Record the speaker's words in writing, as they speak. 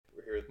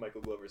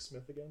Michael Glover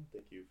Smith again.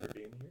 Thank you for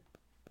being here.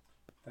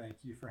 Thank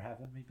you for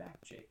having me back,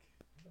 Jake.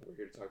 We're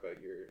here to talk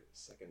about your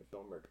second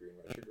film, Mercury in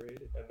Retrograde.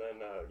 And then,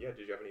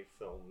 did you have any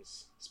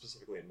films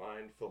specifically in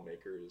mind,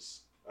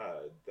 filmmakers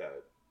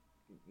that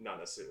not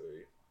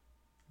necessarily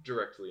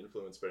directly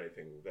influenced, but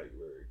anything that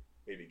you were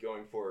maybe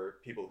going for,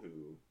 people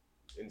who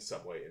in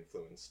some way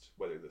influenced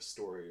whether the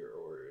story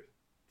or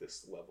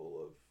this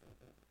level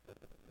of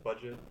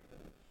budget?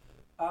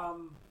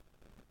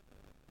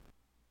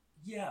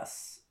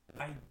 Yes,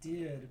 I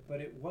did,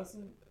 but it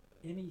wasn't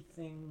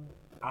anything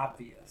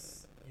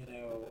obvious,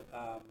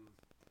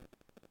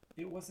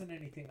 it wasn't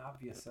anything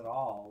obvious at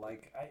all.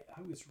 Like,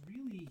 I was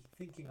really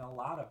thinking a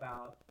lot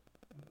about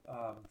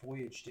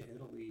Voyage to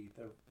Italy,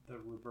 the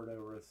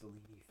Roberto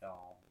Rossellini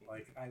film.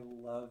 Like, I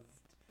loved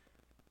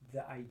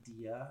the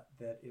idea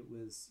that it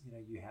was,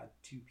 you had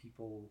two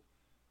people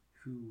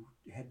who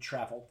had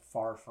traveled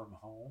far from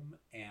home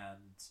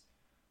and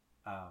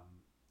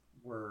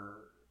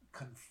were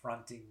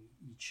confronting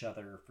each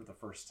other for the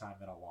first time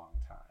in a long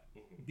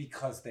time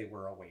because they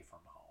were away from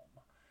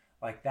home.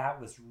 Like, that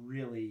was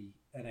really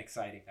an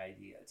exciting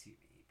idea to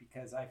me,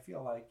 because I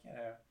feel like,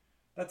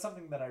 that's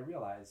something that I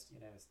realized,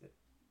 is that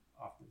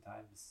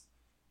oftentimes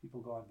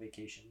people go on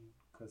vacation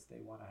because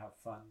they want to have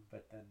fun,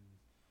 but then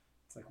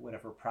it's like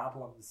whatever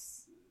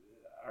problems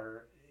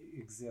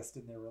exist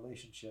in their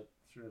relationship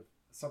sort of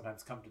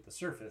sometimes come to the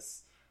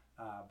surface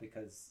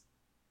because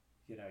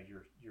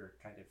you're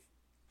kind of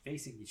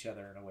facing each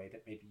other in a way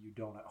that maybe you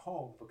don't at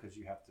home because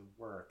you have to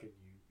work and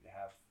you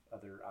have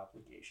other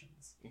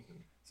obligations.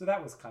 So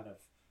that was kind of,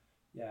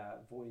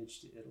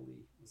 Voyage to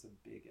Italy was a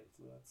big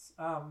influence.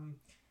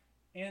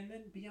 And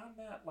then beyond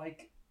that,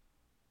 like,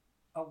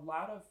 a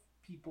lot of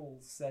people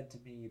said to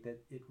me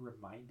that it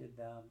reminded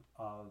them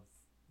of,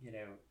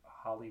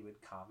 Hollywood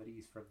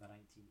comedies from the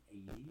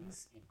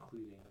 1980s,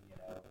 including,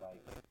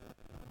 like,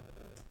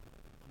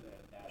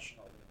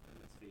 National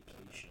Lampoon's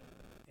Vacation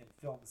and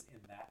films in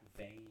that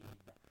vein.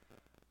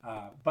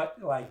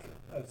 But like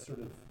a sort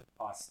of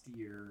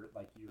austere,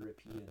 like,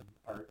 European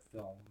art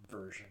film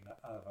version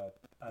of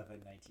a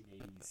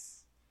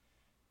 1980s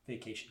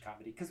vacation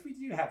comedy, because we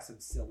do have some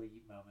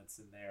silly moments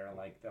in there,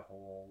 like the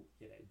whole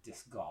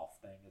disc golf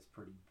thing is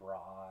pretty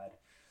broad,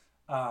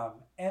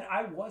 and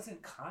I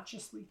wasn't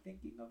consciously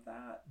thinking of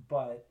that,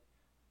 but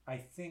I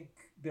think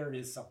there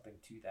is something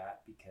to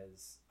that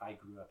because I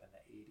grew up in the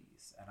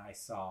 80s and I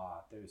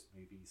saw those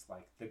movies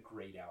like The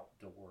Great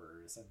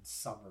Outdoors and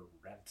Summer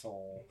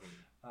Rental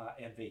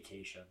and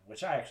Vacation,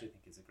 which I actually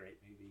think is a great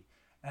movie.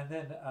 And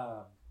then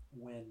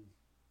when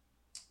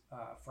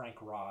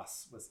Frank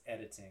Ross was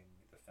editing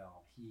the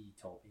film, he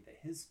told me that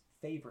his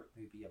favorite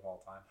movie of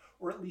all time,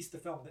 or at least the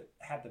film that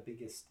had the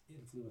biggest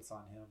influence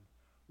on him,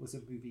 was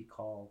a movie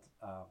called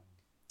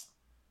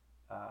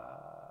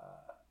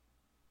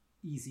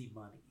Easy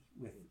Money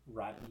with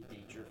Rodney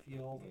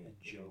Dangerfield and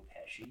Joe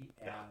Pesci.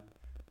 And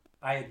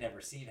I had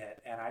never seen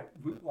it, and I,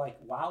 like,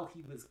 while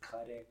he was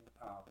cutting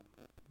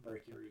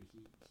Mercury, he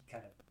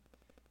kind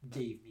of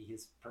gave me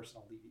his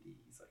personal DVD.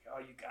 He's like, "Oh,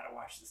 you gotta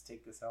watch this,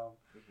 take this home."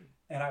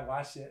 And I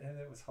watched it, and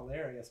it was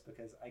hilarious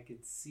because I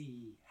could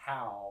see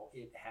how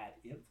it had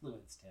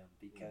influenced him,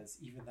 because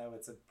even though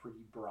it's a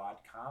pretty broad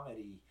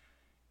comedy,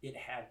 it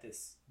had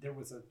there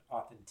was an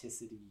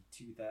authenticity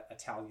to the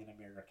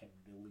Italian-American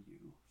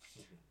milieu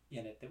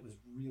in it that was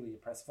really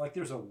impressive. Like,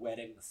 there's a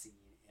wedding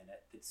scene in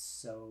it that's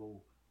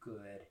so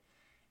good.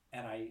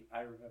 And I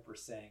remember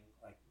saying,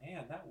 like,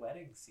 man, that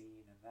wedding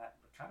scene and that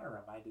kind of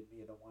reminded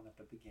me of the one at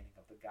the beginning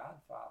of The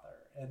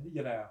Godfather. And,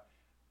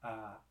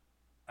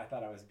 I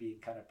thought I was being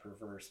kind of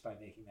perverse by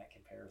making that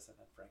comparison.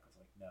 And Frank was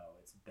like, no,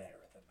 it's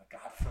better than The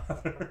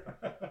Godfather.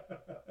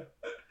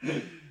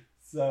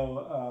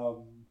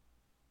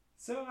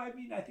 So, I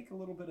mean, I think a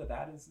little bit of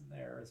that is in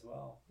there as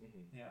well.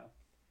 Yeah.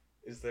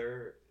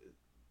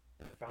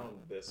 I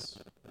found this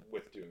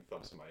with doing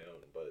films of my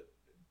own, but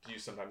do you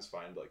sometimes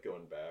find, like,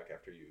 going back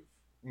after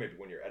maybe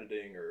when you're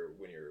editing or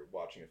when you're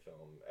watching a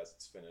film as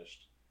it's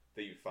finished,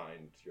 that you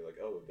find you're like,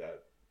 oh,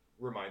 that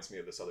reminds me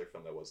of this other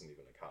film that wasn't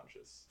even a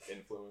conscious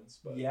influence?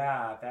 But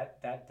yeah,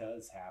 that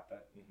does happen.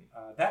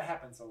 That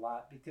happens a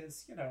lot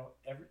because,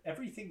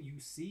 everything you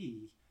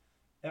see,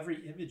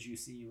 every image you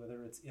see,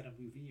 whether it's in a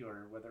movie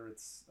or whether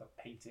it's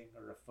a painting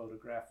or a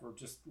photograph or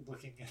just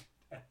looking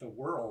at the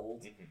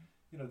world,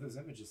 those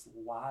images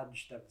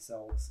lodge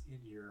themselves in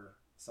your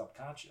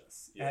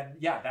subconscious.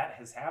 And that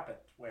has happened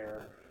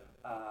where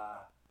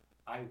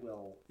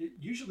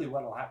usually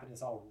what will happen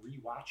is I'll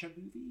rewatch a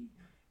movie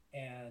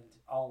and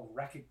I'll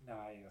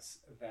recognize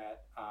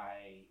that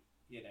I,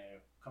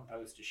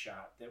 composed a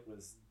shot that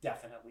was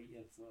definitely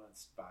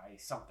influenced by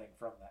something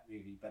from that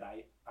movie, but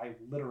I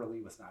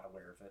literally was not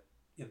aware of it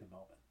in the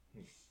moment.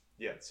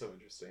 Yeah, it's so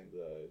interesting.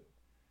 The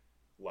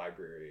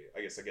library,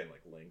 I guess, again,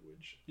 like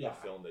language of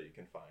film that you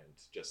can find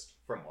just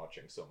from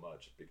watching so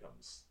much, it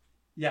becomes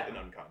an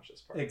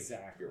unconscious part of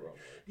your own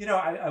work.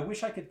 I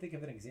wish I could think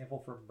of an example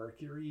from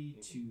Mercury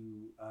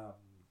to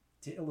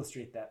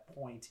illustrate that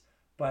point,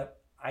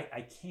 but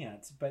I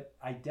can't. But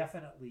I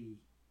definitely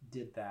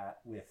did that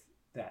with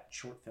that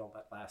short film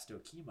At Last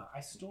Okima,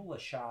 I stole a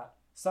shot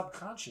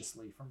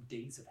subconsciously from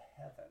Days of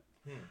Heaven.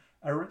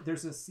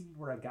 There's a scene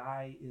where a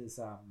guy is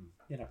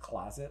in a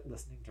closet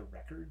listening to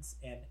records,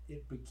 and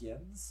it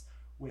begins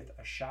with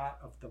a shot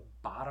of the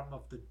bottom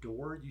of the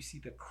door. You see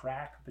the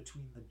crack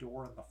between the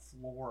door and the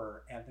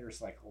floor, and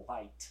there's like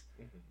light.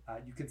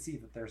 You can see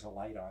that there's a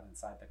light on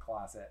inside the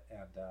closet.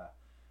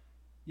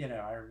 And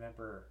I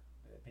remember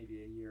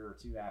maybe a year or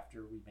two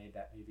after we made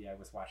that movie, I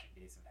was watching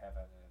Days of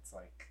Heaven, and it's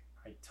like,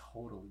 I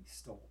totally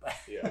stole that.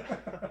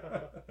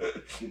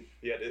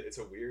 Yeah, it's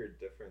a weird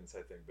difference,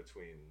 I think,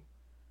 between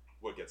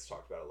what gets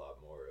talked about a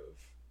lot more of,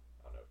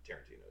 I don't know,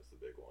 Tarantino's the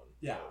big one.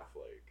 Yeah. Of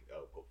like,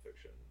 Pulp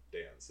Fiction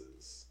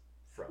dances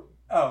from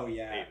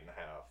 8.5.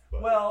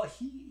 But well,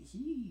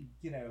 he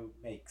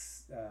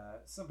makes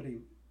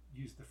somebody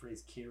used the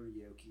phrase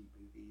karaoke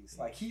movies.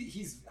 Like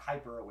he's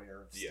hyper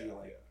aware of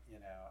stealing,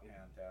 and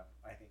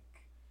I think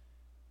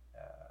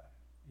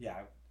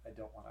I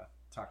don't want to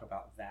talk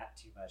about that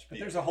too much, but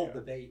there's a whole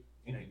debate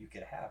you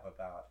could have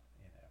about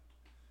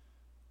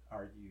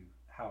are you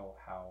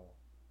how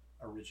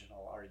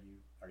original are you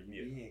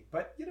being?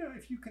 But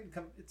if you can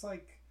come, it's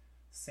like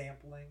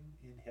sampling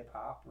in hip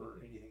hop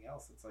or anything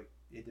else. It's like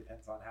it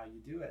depends on how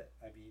you do it.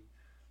 I mean,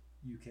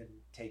 you can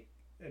take.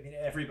 I mean,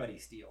 everybody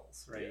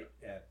steals, right?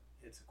 And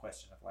it's a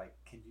question of like,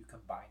 can you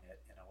combine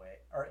it in a way,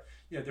 or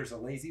there's a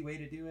lazy way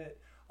to do it.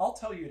 I'll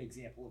tell you an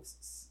example of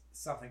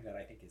something that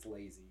I think is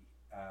lazy,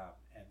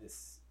 and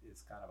this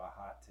is kind of a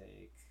hot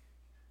take.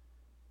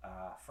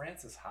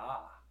 Francis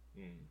Ha,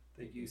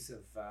 the use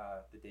of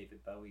the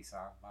David Bowie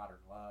song "Modern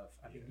Love."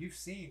 I mean, you've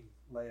seen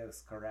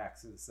Leos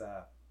Carax's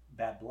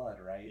Bad Blood,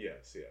 right?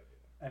 Yes,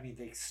 yeah. I mean,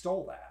 they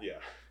stole that.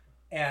 Yeah.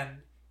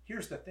 And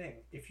here's the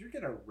thing: if you're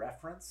going to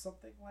reference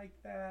something like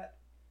that,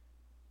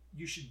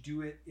 you should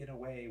do it in a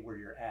way where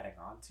you're adding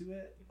on to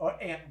it, or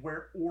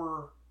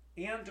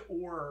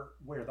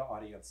where the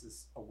audience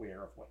is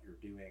aware of what you're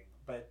doing.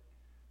 But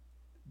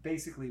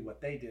basically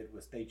what they did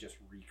was they just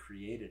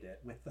recreated it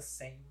with the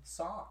same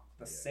song,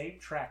 the same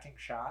tracking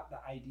shot, the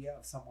idea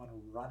of someone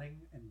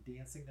running and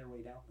dancing their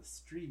way down the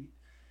street.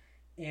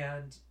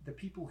 And the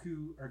people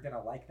who are going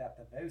to like that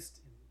the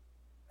most,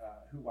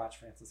 who watch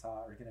Francis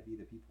Ha, are going to be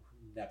the people who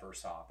never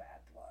saw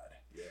Bad Blood.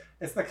 Yeah.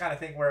 It's the kind of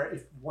thing where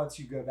if once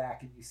you go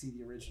back and you see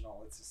the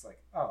original, it's just like,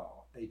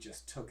 oh, they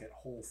just took it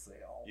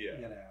wholesale. Yeah.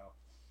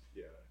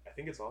 Yeah. I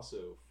think it's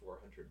also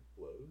 400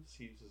 Blows.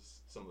 He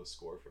uses some of the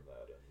score from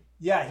that.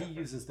 And he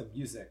uses the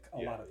music, a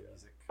lot of the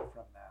music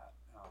from that.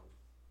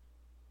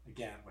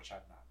 Again, which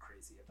I'm not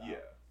crazy about.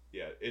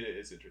 Yeah, it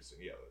is interesting.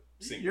 Yeah,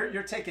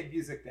 you're taking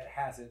music that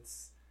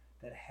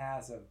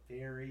has a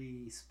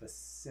very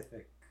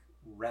specific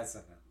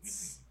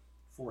resonance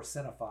for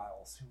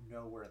cinephiles who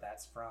know where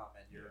that's from,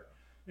 and you're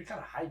kind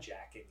of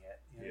hijacking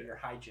it. You're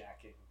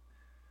hijacking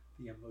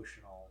the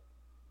emotional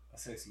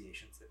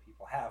associations that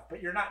people have,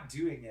 but you're not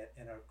doing it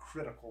in a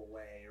critical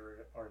way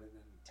or in an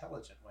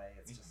intelligent way.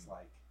 It's just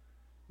like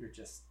you're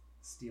just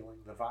stealing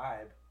the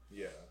vibe.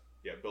 Yeah,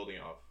 building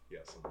off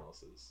someone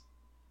else's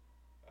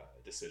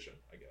decision,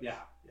 I guess.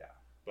 Yeah.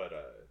 But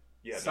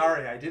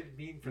sorry, I didn't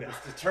mean for this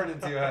to turn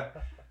into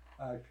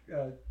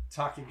a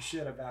talking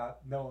shit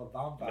about Noah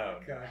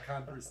Baumbach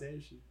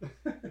conversation.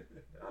 Not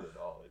at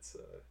all.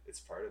 It's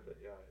part of it.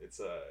 Yeah,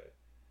 it's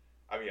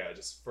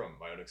just from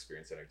my own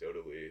experience,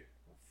 anecdotally,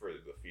 for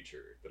the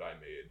feature that I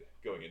made,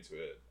 going into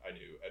it, I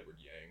knew Edward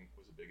Yang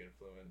was a big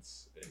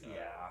influence in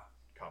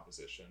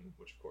composition,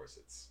 which of course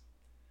it's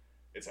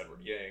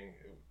Edward Yang.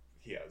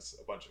 He has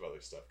a bunch of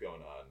other stuff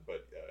going on,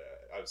 but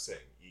I was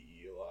saying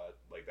EE a lot.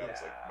 Like that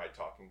was like my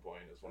talking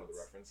point as one of the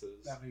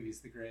references. That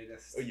movie's the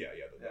greatest. Oh yeah,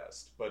 the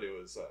best. But it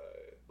was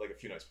like a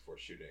few nights before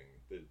shooting,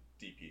 the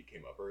DP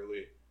came up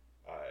early,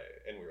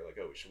 and we were like,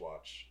 oh, we should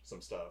watch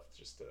some stuff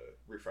just to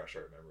refresh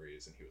our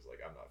memories. And he was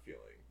like, I'm not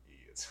feeling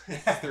EE. It's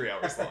 3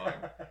 hours long,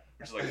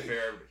 which is like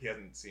fair. He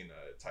hasn't seen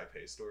a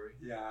Taipei Story.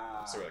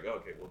 Yeah. So we're like,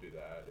 oh, okay, we'll do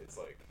that. It's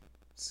like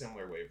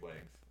similar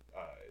wavelength.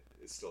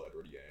 It's still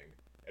Edward Yang,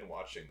 and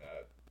watching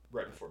that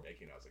right before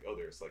making it, I was like, oh,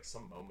 there's like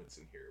some moments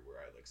in here where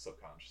I like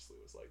subconsciously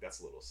was like, that's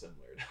a little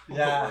similar to what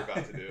we're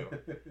about to do.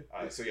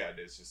 So yeah,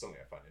 it's just something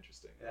I find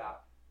interesting.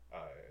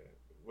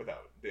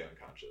 Without the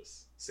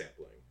unconscious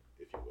sampling,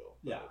 if you will.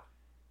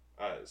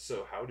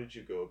 So how did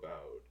you go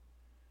about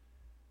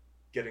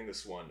getting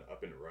this one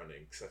up and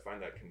running? Because I find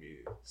that can be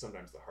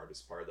sometimes the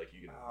hardest part. Like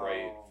you can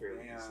write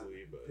fairly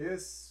easily, but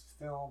this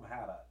film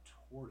had a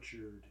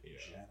tortured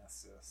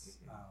genesis,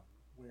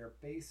 where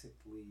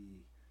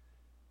basically,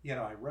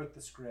 I wrote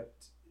the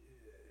script.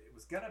 It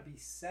was going to be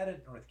set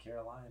in North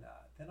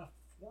Carolina. Then a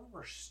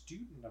former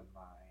student of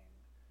mine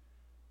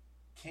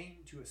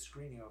came to a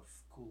screening of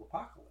Cool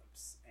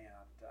Apocalypse, and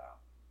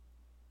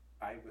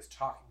I was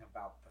talking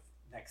about the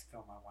next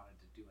film I wanted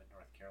to do in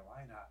North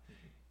Carolina,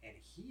 and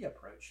he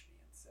approached me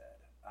and said,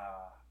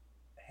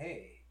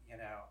 hey,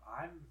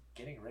 I'm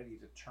getting ready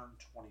to turn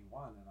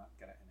 21, and I'm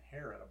going to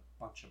inherit a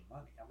bunch of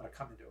money. I'm going to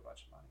come into a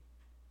bunch of money,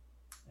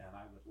 and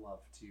I would love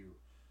to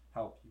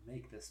help you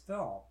make this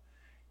film.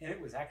 And it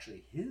was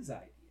actually his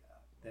idea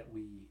that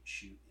we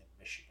shoot in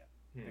Michigan.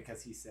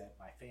 because he said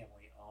my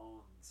family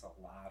owns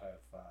a lot of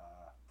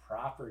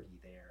property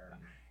there,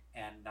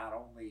 and not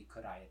only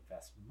could I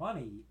invest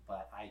money,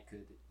 but I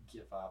could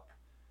give up.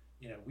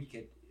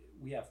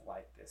 We have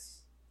like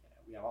this.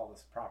 We have all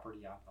this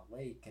property on the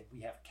lake, and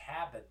we have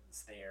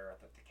cabins there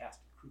that the cast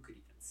and crew could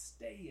even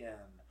stay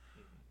in.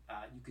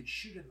 You could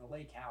shoot in the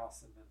lake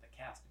house, and then the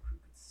cast and crew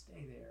could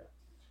stay there.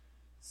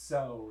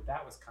 So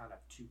that was kind of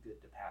too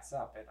good to pass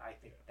up, and I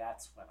think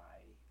that's when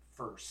I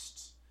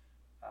first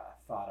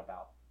thought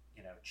about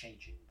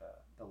changing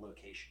the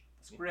location of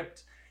the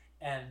script.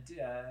 And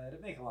to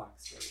make a long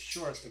story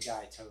short, the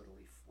guy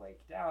totally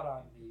flaked out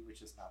on me,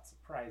 which is not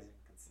surprising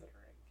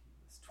considering he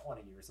was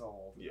 20 years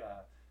old. He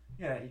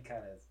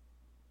kind of,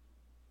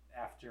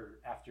 after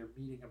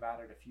meeting about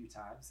it a few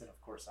times, and of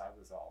course I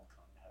was all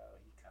gung-ho,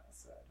 he kind of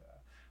said,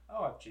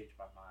 oh, I've changed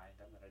my mind.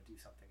 I'm going to do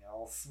something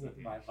else with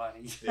my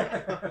money.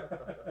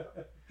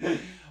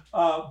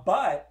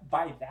 But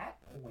by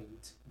that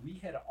point, we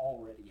had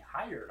already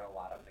hired a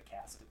lot of the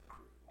cast and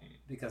crew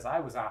because I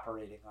was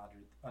operating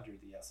under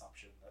the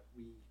assumption that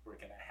we were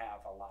going to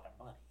have a lot of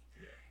money.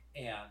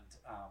 And,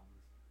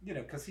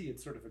 because he had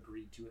sort of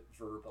agreed to it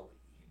verbally,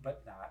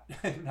 but not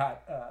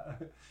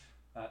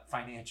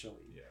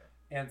financially.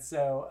 And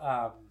so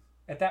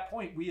at that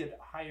point, we had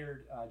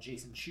hired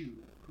Jason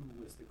Chu, who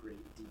was the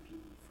great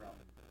DP from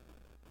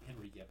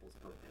Henry Gamble's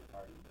birthday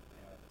party.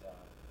 And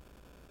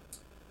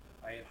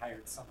I had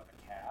hired some of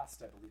the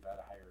cast. I believe I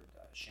had hired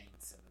Shane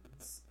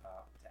Simmons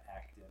to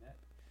act in it.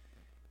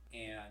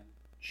 And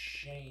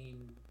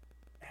Shane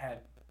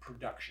had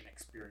production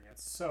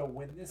experience. So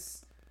when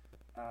this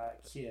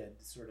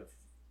kid sort of,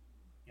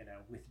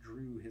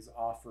 withdrew his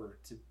offer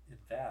to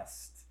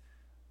invest,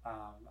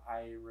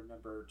 I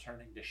remember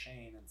turning to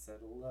Shane and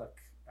said, look,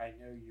 I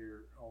know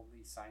you're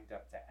only signed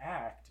up to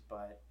act,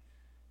 but,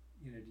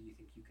 do you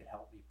think you could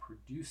help me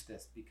produce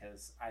this?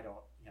 Because I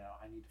don't,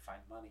 I need to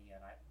find money,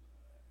 and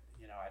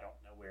I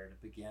don't know where to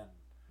begin.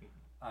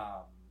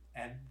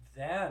 And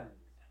then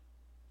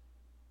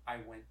I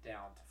went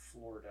down to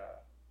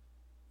Florida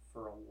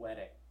for a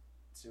wedding,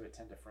 to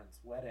attend a friend's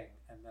wedding,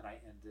 and then I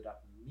ended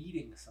up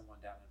meeting someone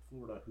down in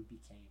Florida who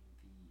became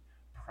the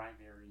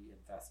primary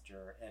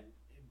investor, and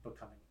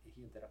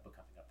he ended up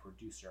becoming a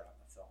producer on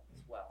the film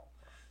as well.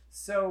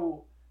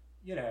 So,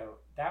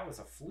 that was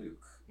a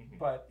fluke,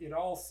 but it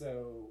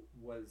also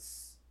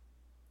was,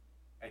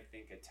 I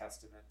think, a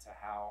testament to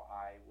how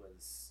I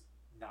was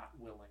not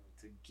willing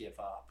to give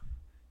up.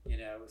 It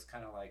was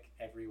kind of like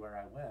everywhere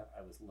I went,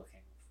 I was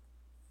looking.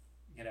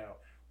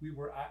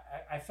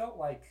 I felt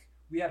like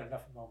we had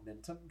enough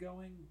momentum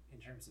going in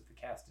terms of the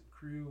cast and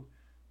crew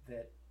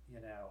that,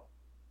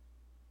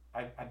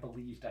 I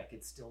believed I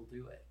could still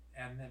do it.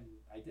 And then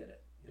I did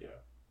it.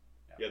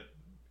 Yeah,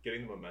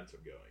 getting the momentum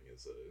going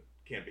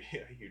can be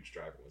a huge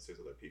driver once there's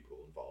other people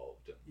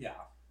involved and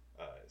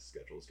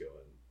schedules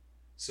going.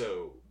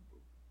 So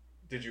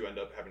did you end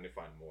up having to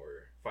find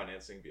more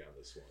financing beyond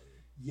this one?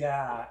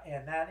 Yeah,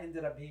 and that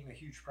ended up being a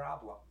huge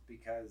problem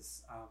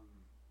because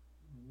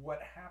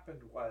what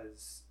happened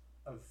was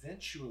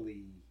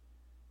eventually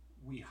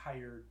we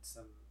hired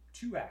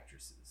two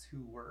actresses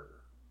who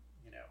were,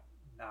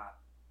 not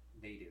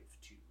native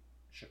to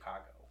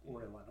Chicago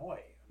or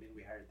Illinois. I mean,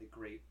 we hired the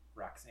great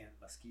Roxanne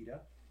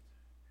Mesquita,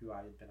 who I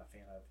had been a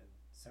fan of in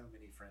so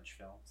many French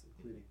films,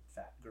 including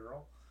Fat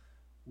Girl,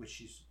 which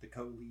she's the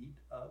co-lead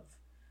of,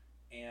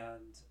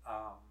 and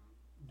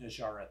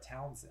Najara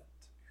Townsend,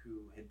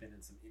 who had been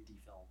in some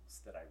indie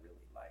films that I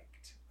really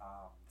liked.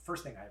 The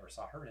first thing I ever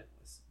saw her in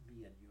was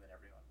Me and You and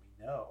Everyone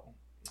We Know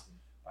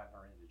by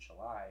Miranda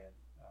July, and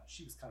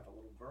she was kind of a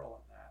little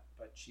girl in that,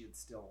 but she had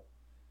still,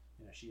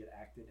 she had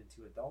acted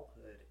into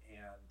adulthood.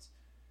 And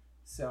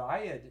so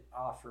I had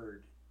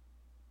offered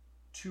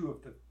two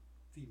of the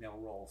female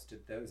roles to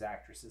those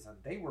actresses, and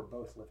they were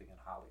both living in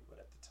Hollywood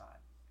at the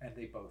time, and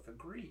they both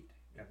agreed,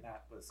 and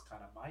that was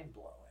kind of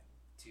mind-blowing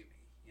to me.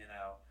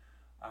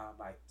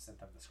 I sent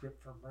them the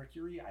script from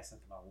Mercury. I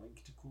sent them a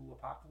link to Cool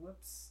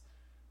Apocalypse.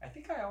 I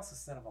think I also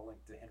sent them a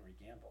link to Henry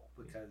Gamble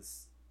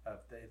because of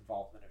the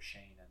involvement of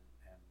Shane and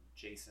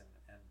Jason,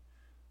 and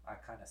I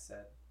kind of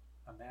said,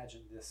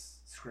 imagine this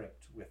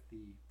script with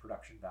the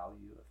production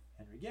value of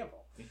Henry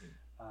Gamble,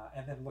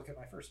 and then look at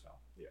my first film.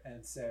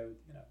 And so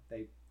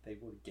they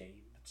were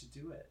game to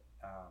do it,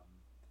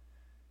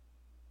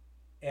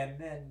 and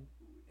then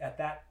at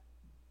that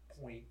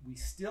point we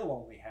still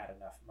only had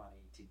enough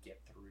money to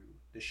get through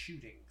the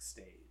shooting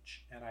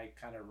stage. And I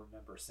kind of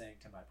remember saying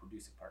to my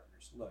producing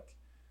partners, look,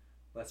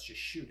 let's just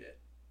shoot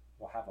it,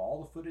 we'll have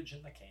all the footage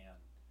in the can,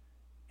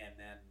 and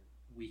then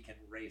we can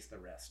raise the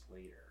rest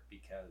later,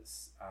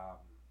 because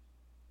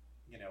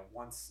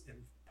once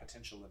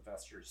potential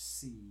investors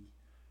see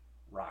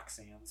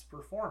Roxanne's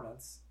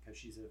performance, because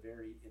she's a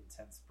very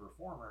intense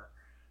performer,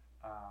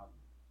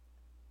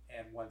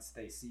 and once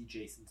they see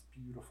Jason's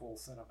beautiful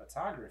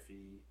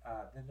cinematography,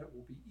 then it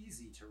will be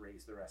easy to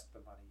raise the rest of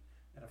the money.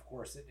 And of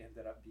course it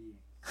ended up being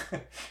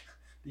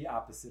the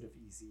opposite of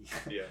easy.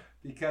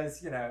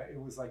 Because it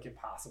was like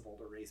impossible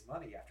to raise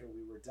money after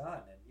we were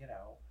done. And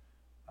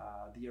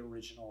the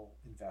original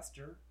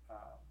investor,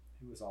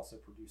 who was also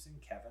producing,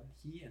 Kevin,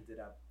 he ended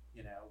up,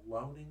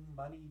 loaning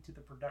money to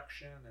the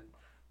production, and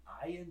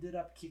I ended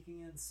up kicking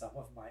in some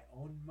of my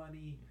own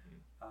money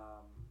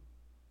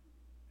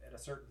at a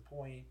certain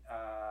point,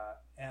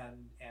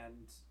 and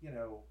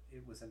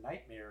it was a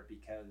nightmare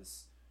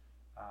because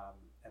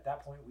at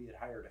that point we had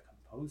hired a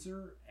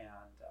composer, and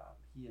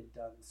he had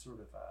done sort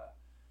of a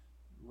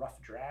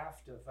rough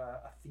draft of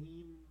a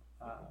theme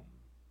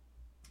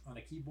on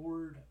a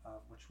keyboard,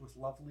 which was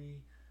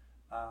lovely,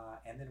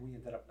 and then we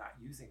ended up not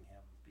using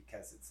him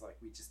because it's like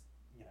we just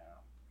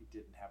we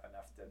didn't have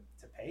enough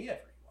to pay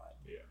everyone.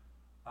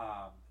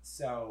 Yeah.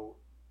 So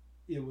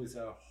it was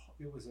a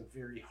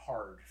very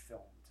hard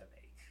film to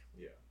make.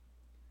 Yeah.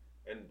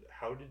 And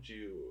how did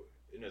you,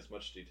 in as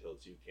much detail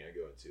as you can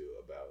go into,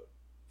 about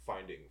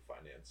finding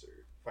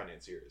financiers?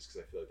 Because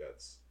I feel like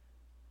that's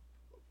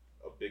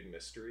a big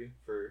mystery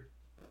for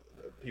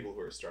people who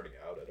are starting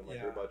out at a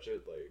micro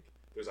budget. Like,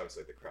 there's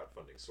obviously like the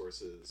crowdfunding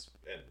sources,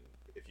 and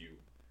if you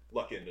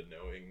luck into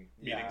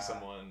meeting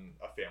someone,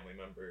 a family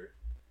member.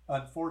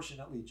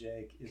 Unfortunately,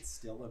 Jake, it's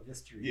still a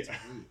mystery to me.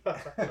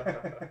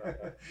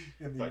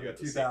 In the year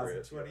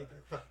 2020.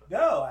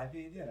 No, I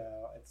mean,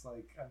 it's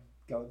like I'm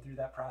going through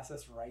that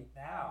process right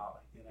now.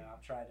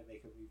 I'm trying to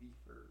make a movie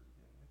for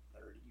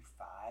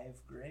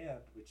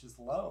 $35,000, which is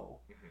low.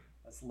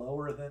 That's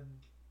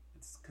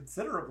it's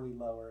considerably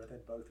lower than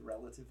both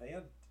Relative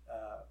and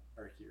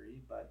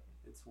Mercury, but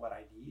it's what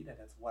I need, and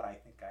it's what I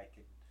think I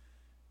can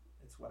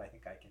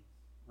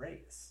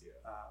raise.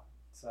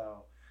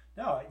 So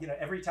no,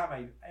 every time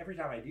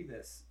I do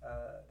this,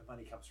 the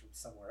money comes from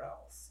somewhere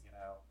else.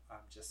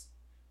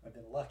 I've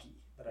been lucky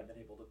that I've been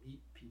able to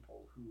meet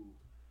people who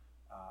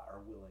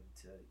are willing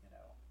to,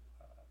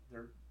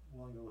 they're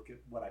willing to look at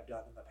what I've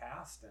done in the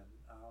past, and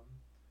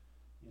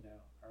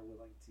are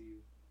willing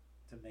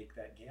to make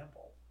that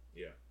gamble.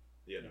 No,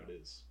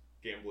 it is.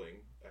 Gambling,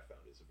 I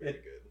found, is a very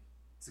good.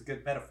 It's a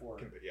good metaphor.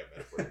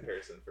 Metaphor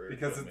comparison for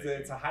because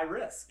it's a high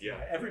risk.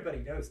 Everybody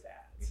knows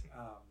that.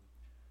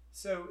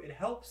 So it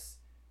helps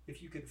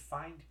if you can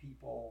find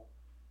people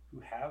who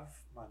have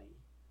money,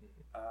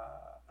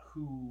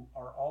 who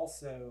are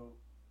also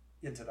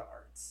into the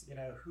arts,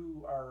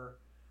 who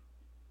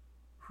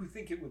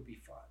think it would be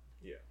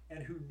fun,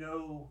 and who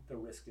know the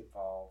risk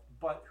involved,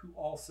 but who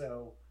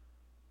also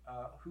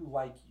who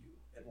like you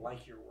and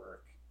like your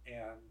work,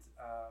 and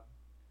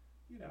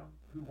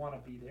who want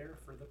to be there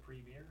for the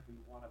premiere, who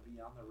want to be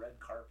on the red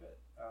carpet.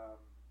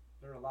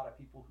 There are a lot of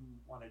people who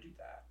want to do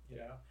that,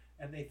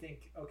 and they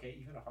think, okay,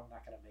 even if I'm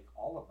not going to make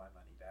all of my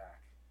money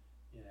back,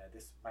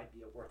 this might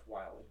be a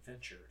worthwhile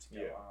adventure to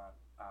go on,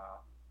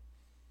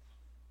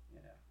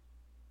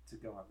 to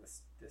go on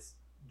this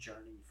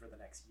journey for the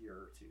next year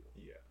or two.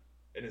 Yeah.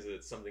 And is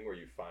it something where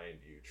you find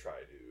you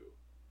try to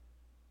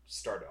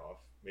start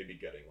off maybe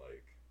getting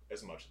like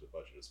as much of the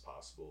budget as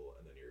possible,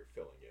 and then you're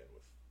filling in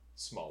with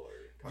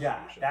smaller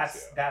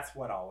contributions? That's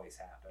what always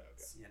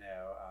happens.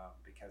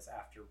 Because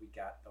after we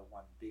got the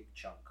one big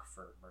chunk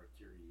for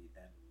Mercury,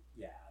 then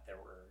there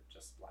were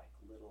just like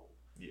little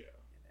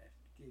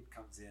it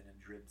comes in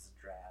dribs and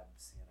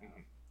drabs,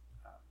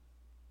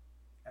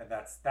 and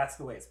that's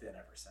the way it's been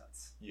ever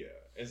since.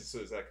 And so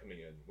is that coming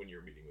in when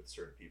you're meeting with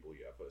certain people,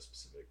 you have a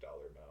specific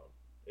dollar amount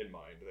in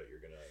mind that you're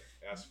gonna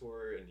ask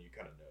for, and you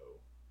kind of know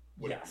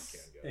what you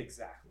can get?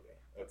 Exactly.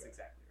 That's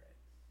exactly right.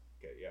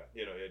 Okay,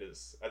 it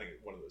is. I think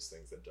one of those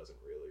things that doesn't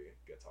really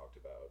get talked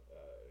about,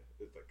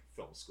 is like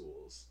film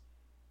schools.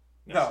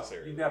 No,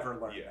 you never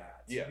learn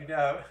that.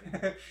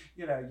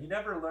 You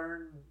never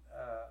learn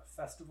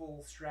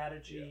festival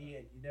strategy,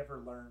 and you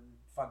never learn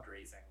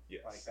fundraising.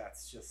 Like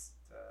that's just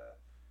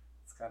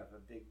it's kind of a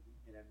big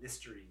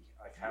mystery,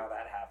 like how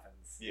that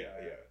happens.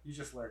 You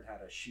just learn how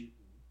to shoot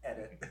and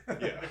edit.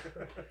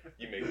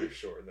 You make your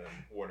short, and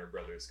then Warner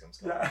Brothers comes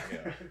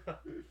calling.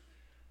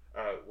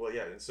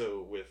 And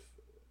so with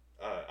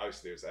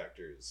obviously there's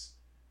actors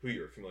who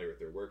you're familiar with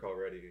their work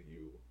already.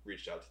 You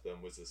reached out to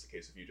them. Was this a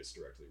case of you just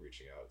directly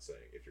reaching out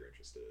saying if you're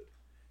interested?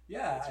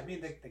 I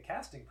mean the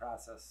casting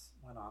process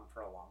went on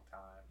for a long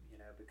time,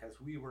 because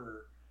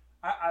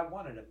I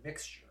wanted a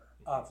mixture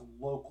of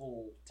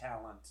local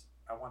talent.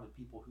 I wanted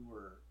people who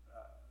were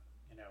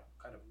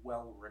kind of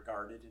well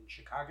regarded in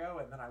Chicago,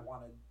 and then I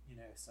wanted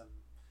some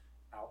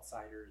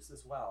outsiders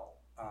as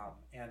well.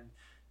 And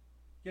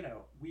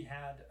we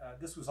had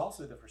this was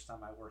also the first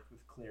time I worked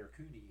with Claire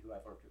Cooney, who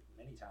I've worked with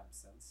many times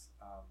since.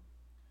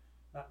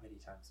 Not many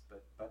times,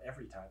 but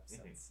every time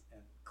since.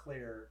 And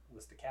Claire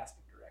was the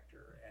casting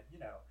director, and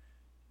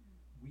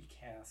we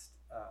cast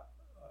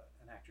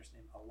an actress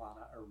named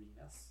Alana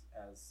Arenas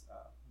as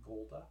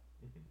Golda,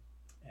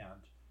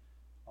 and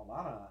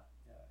Alana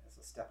is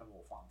a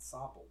Steppenwolf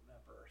ensemble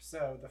member.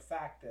 So the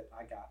fact that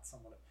I got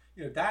someone,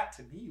 that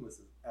to me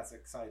was as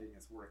exciting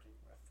as working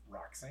with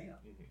Roxanne,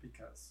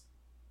 because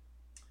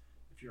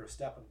if you're a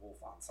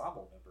Steppenwolf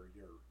ensemble member,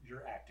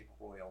 you're acting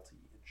royalty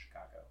in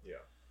Chicago.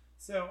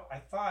 So I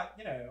thought,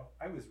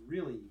 I was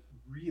really,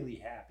 really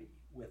happy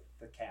with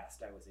the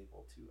cast I was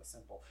able to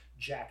assemble.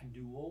 Jack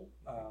Newell,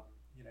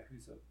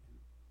 who's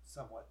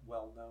somewhat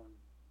well-known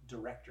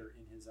director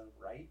in his own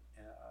right.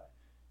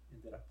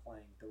 Ended up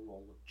playing the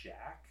role of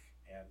Jack,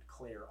 and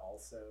Claire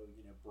also,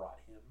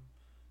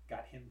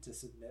 got him to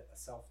submit a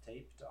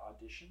self-tape to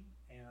audition,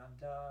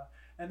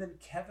 and then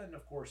Kevin,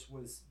 of course,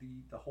 was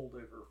the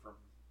holdover from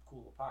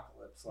Cool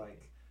Apocalypse.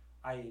 Like,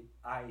 I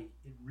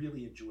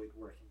really enjoyed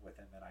working with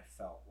him, and I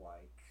felt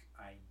like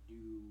I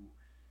knew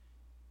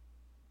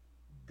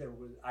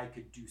I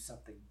could do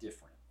something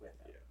different with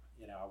him.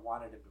 Yeah. I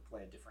wanted him to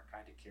play a different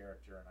kind of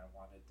character, and I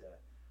wanted to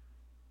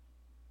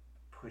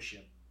push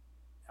him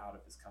out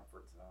of his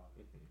comfort zone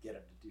and get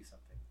him to do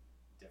something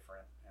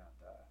different,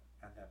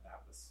 and then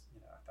that was,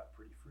 I thought,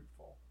 pretty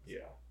fruitful.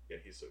 Yeah, yeah,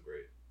 he's so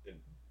great in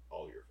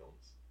all your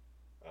films.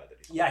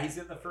 He's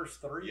in the first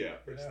three. Yeah,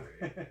 first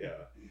three.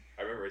 Yeah,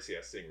 I remember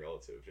seeing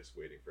Relative, just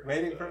waiting for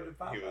him to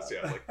pop he was,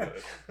 up. like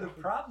the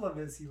problem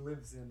is he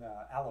lives in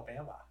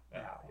Alabama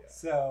now,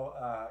 so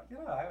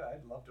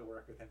I'd love to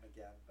work with him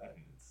again, but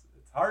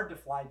it's hard to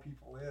fly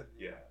people in.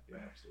 Yeah,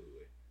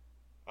 absolutely.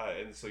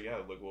 And so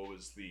like, what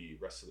was the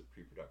rest of the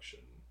pre-production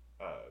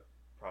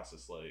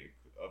process like,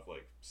 of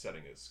like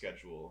setting a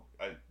schedule?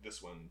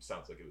 This one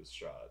sounds like it was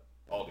shot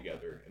all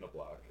together in a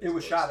block. It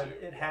was shot, and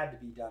it had to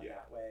be done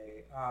that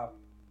way.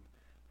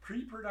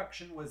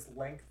 Pre-production was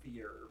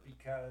lengthier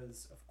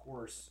because, of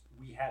course,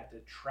 we had to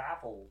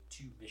travel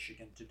to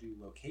Michigan to do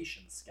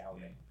location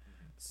scouting.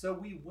 So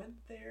we went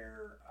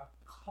there a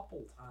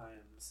couple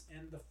times,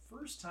 and the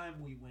first time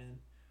we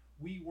went,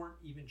 we weren't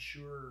even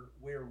sure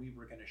where we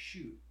were going to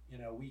shoot.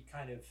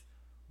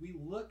 We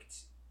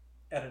looked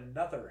at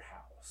another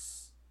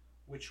house,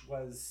 which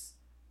was,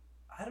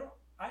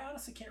 I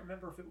honestly can't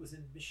remember if it was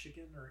in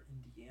Michigan or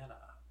Indiana,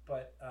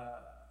 but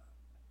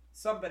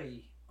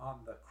somebody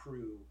on the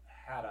crew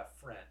had a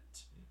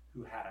friend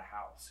who had a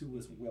house who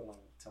was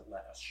willing to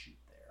let us shoot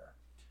there.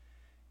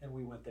 And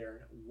we went there,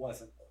 and it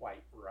wasn't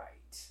quite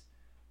right.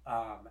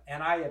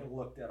 And I had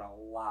looked at a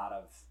lot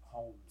of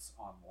homes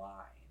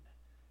online,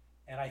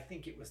 and I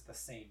think it was the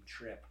same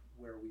trip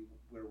where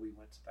we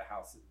went to the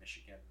house in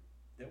Michigan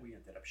that we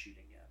ended up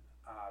shooting in,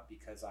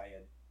 because I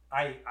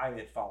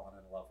had fallen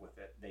in love with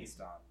it based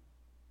on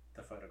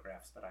the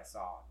photographs that I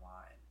saw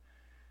online.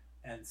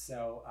 And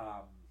so,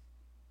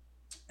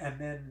 and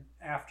then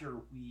after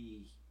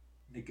we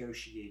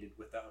negotiated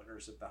with the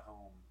owners of the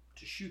home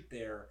to shoot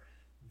there,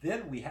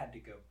 then we had to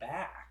go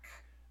back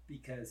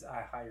because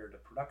I hired a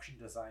production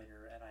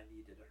designer and I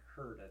needed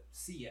her to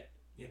see it,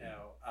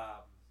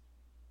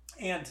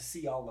 and to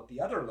see all of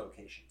the other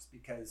locations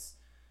because,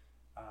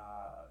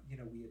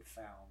 we had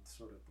found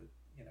sort of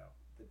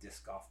the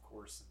disc golf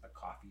course and the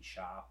coffee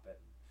shop, and,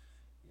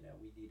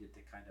 we needed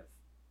to kind of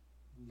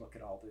look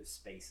at all those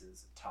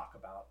spaces and talk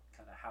about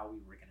kind of how we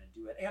were going to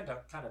do it, and to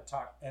kind of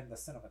talk, and the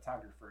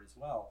cinematographer as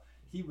well.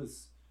 He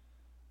was,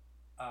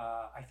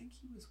 I think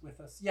he was with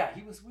us. Yeah,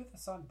 he was with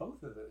us on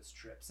both of those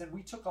trips, and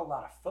we took a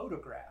lot of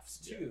photographs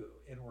too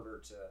in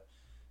order to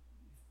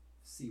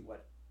see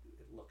what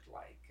it looked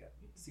like and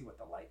see what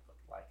the light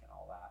looked like and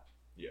all that.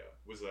 Yeah,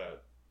 was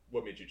that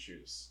what made you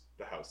choose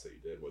the house that you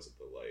did? Was it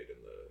the light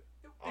and the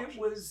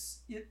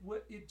options?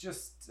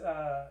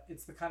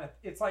 It's the kind of,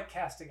 it's like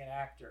casting an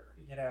actor,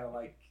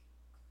 like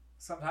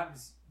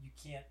sometimes you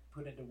can't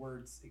put into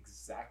words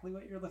exactly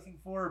what you're looking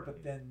for,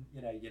 but then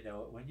you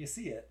know it when you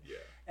see it.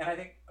 And I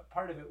think a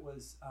part of it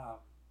was,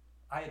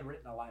 I had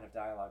written a line of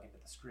dialogue into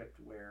the script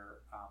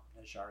where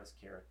Najara's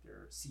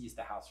character sees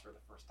the house for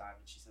the first time,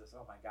 and she says,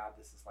 "Oh my God,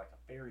 this is like a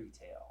fairy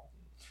tale."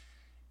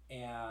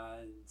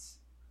 And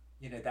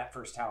that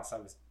first house I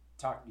was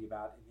talking to you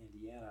about in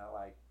Indiana,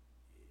 like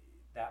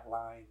that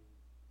line,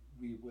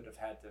 we would have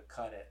had to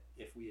cut it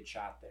if we had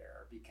shot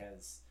there,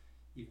 because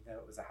even though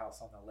it was a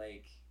house on the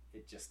lake,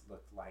 it just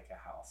looked like a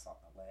house on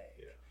the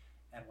lake.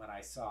 And when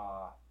I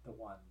saw the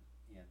one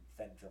in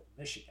Fenville,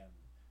 Michigan,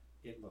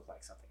 it looked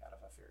like something out of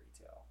a fairy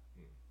tale.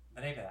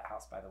 The name of that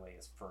house, by the way,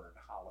 is Fern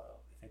Hollow.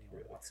 If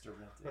anyone wants to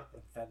rent it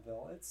in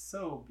Fenville, it's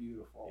so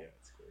beautiful. Yeah,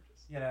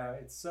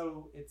 it's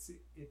gorgeous.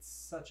 It's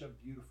such a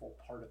beautiful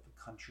part of the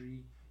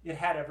country. It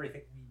had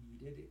everything we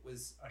needed. It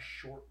was a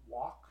short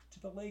walk to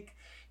the lake.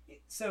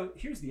 So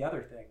here's the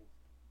other thing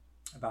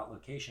about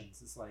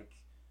locations: is like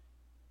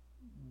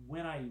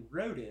when I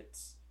wrote it,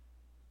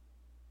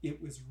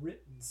 it was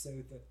written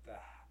so that the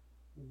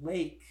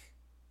lake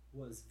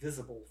was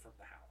visible from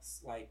the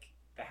house. Like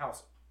the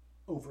house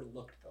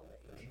overlooked the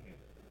lake.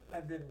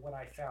 And then when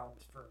I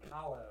found Fern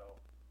Hollow,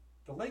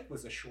 the lake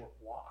was a short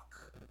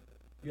walk.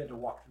 You had to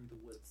walk through the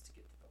woods to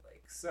get to the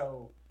lake.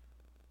 So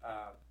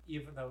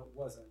even though it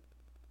wasn't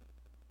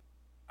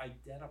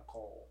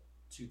identical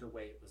to the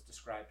way it was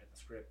described in the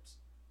script,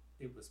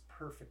 it was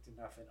perfect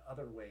enough in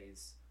other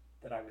ways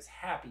that I was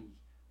happy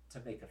to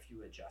make a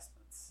few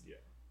adjustments.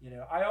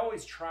 I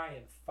always try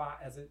and find,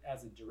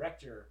 as a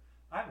director,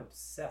 I'm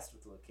obsessed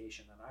with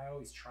location, and I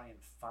always try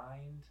and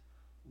find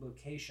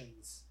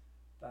locations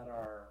that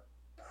are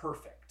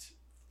perfect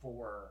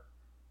for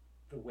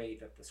the way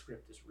that the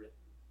script is written.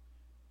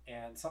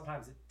 And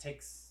sometimes it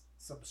takes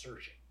some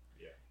searching.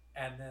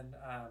 And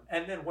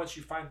then once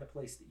you find the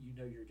place that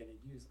you're going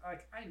to use,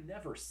 like I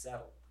never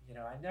settled. You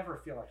know, I never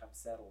feel like I'm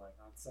settling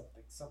on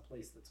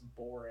someplace that's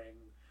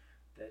boring,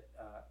 that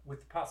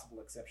with the possible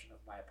exception of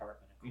my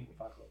apartment in Cool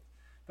Apocalypse.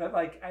 But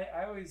like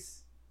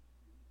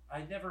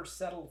I never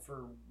settle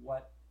for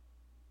what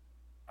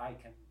I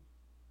can,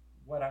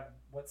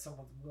 what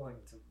someone's willing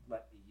to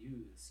let me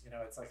use. You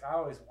know, it's like I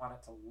always want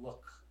it to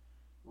look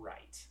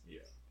right.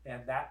 Yeah.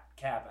 And that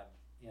cabin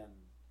in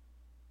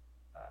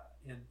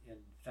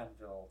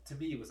Fenville to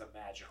me was a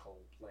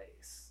magical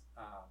place.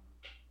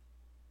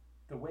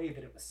 The way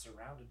that it was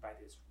surrounded by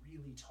those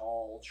really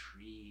tall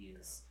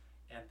trees,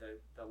 and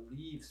the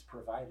leaves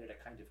provided a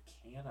kind of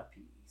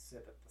canopy so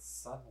that the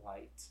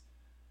sunlight,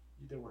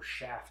 there were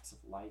shafts of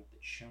light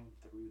that shone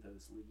through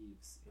those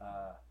leaves.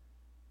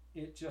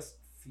 It just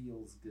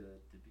feels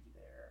good to be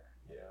there,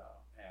 you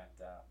know.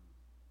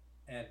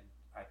 And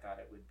I thought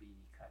it would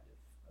be kind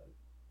of an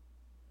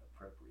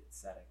appropriate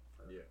setting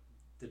for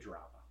the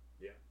drama.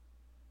 Yeah.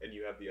 And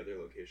you have the other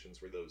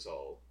locations, were those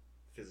all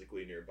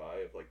physically nearby,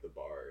 of like the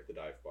bar, the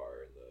dive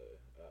bar, and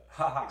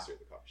the mixer,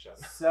 the coffee shop?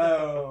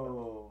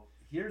 So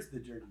here's the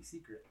dirty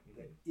secret: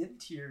 the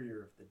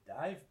interior of the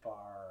dive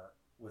bar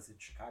was in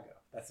Chicago.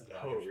 That's in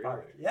Rogers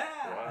Park. Yeah,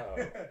 wow.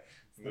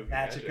 It's the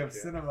magic of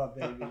cinema,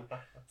 baby.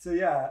 So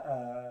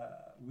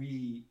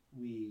we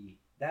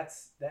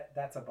that's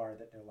a bar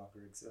that no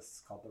longer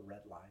exists, called the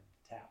Red Line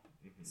Tap.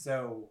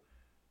 So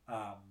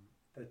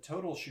the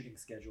total shooting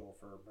schedule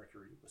for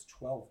Mercury was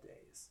 12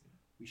 days.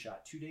 We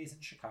shot 2 days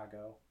in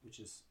Chicago, which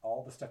is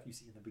all the stuff you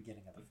see in the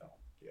beginning of the film.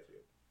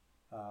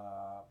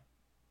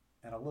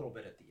 And a little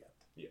bit at the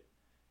end. Yeah.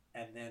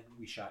 And then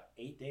we shot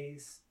 8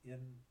 days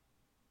in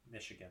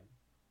Michigan,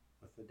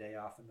 with the day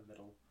off in the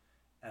middle.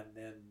 And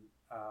then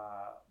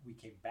we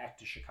came back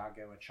to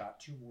Chicago and shot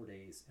 2 more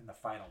days. And the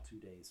final 2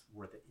 days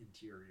were the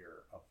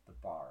interior of the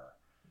bar,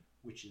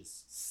 which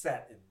is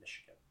set in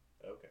Michigan.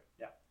 Okay.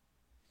 Yeah.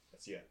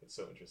 It's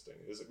so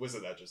interesting. Was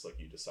it that just like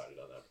you decided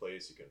on that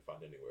place, you couldn't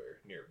find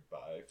anywhere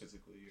nearby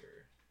physically,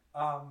 or?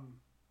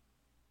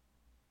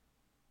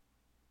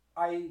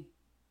 I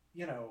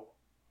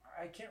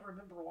can't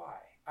remember why.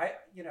 I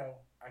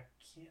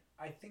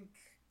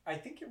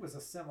think it was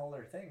a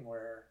similar thing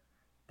where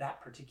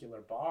that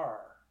particular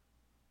bar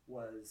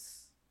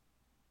was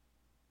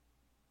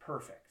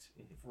perfect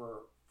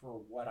for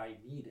what I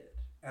needed,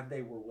 and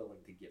they were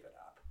willing to give it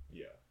up.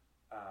 Yeah.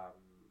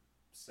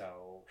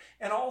 So,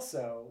 and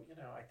also,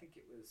 I think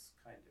it was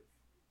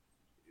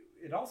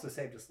it also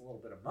saved us a little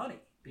bit of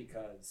money,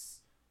 because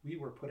we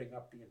were putting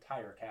up the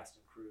entire cast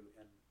and crew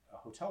in a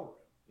hotel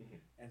room.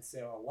 And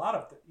so a lot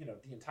of the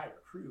entire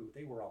crew,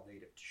 they were all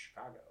native to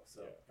Chicago.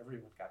 So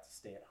everyone got to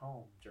stay at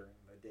home during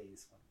the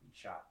days when we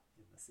shot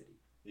in the city.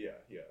 Yeah.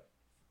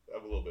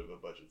 A little bit of a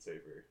budget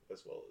saver,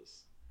 as well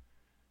as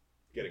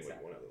getting what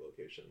you want out of the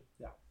location.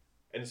 Yeah.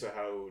 And so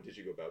how did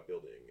you go about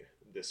building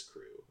this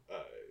crew?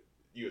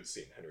 You had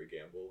seen Henry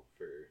Gamble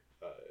for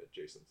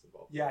Jason's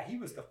involvement. Yeah, he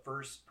was the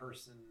first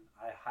person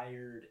I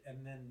hired,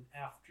 and then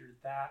after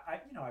that, I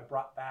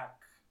brought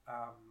back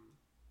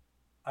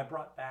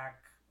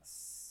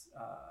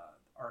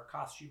our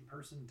costume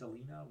person,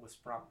 Delina, was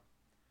from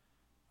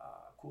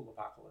Cool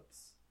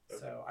Apocalypse. Okay.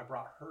 So I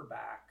brought her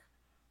back.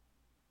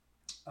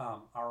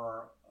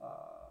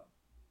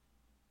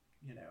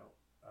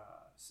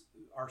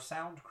 Our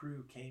sound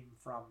crew came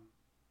from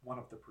one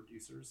of the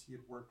producers. He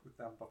had worked with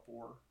them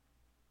before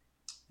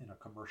in a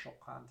commercial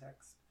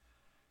context.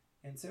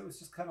 And so it was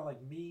just kind of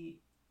like me,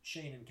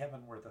 Shane, and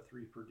Kevin were the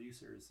 3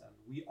 producers, and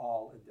we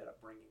all ended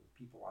up bringing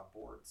people on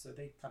board. So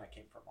they kind of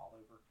came from all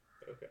over.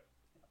 Okay.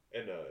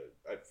 And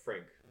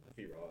Frank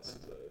V. Ross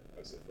is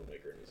obviously a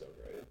filmmaker in his own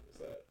right. Is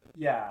that?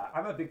 Yeah,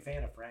 I'm a big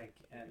fan of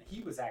Frank, and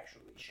he was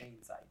actually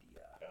Shane's idea.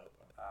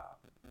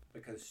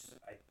 Because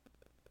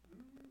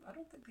I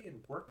don't think they had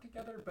worked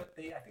together, but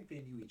I think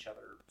they knew each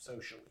other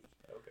socially.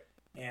 Okay.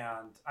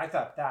 And I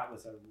thought that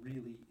was a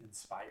really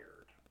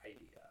inspired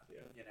idea.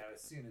 Yeah.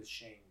 As soon as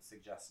Shane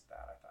suggested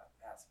that, I thought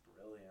that's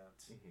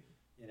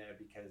brilliant.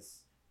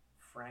 Because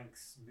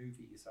Frank's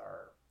movies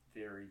are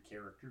very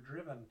character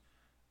driven.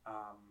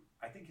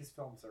 I think his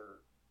films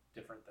are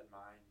different than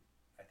mine.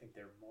 I think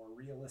they're more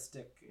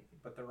realistic,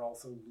 but they're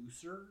also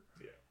looser.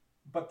 Yeah.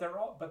 But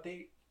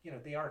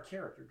they are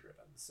character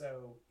driven.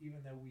 So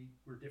even though we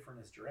were different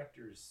as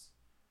directors,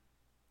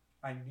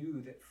 I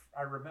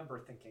remember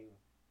thinking,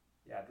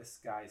 this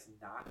guy's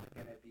not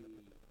gonna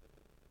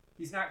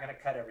he's not gonna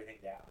cut everything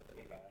down.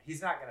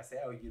 He's not gonna say,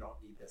 oh, you don't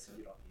need this and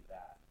you don't need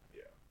that.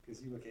 Yeah.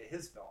 Because you look at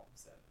his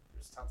films and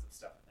there's tons of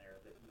stuff in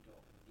there that you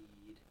don't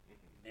need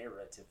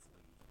narratively.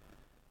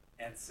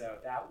 And so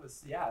that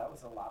was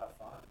a lot of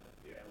fun.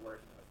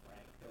 Working with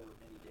Frank. There were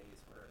many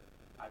days where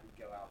I would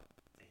go out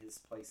to his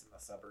place in the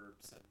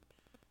suburbs, and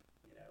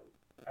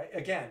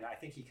I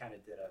think he kind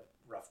of did a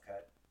rough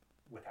cut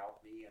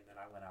without me, and then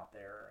I went out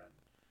there and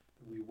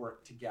we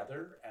worked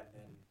together. And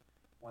then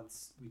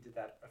once we did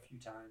that a few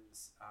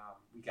times,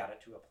 we got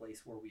it to a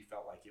place where we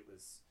felt like it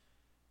was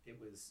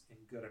in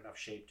good enough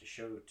shape to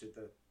show to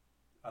the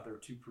other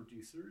 2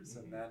 producers,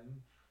 and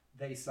then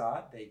they saw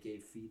it, they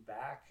gave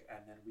feedback,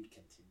 and then we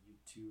continued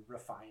to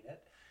refine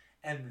it.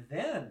 And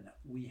then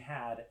we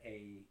had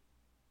a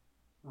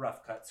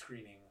rough cut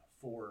screening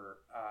for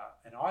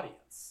an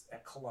audience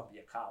at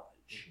Columbia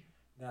College.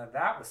 Now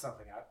that was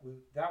something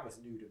that was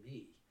new to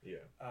me.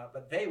 Yeah.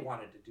 But they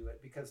wanted to do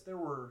it because there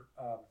were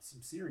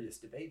some serious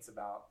debates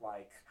about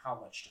like how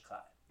much to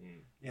cut.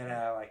 You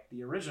know, like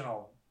the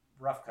original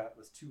rough cut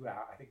was 2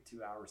 hours, I think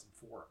 2 hours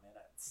and 4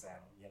 minutes,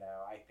 and you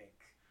know, I think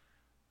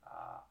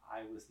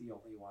I was the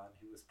only one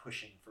who was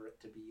pushing for it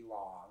to be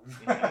long.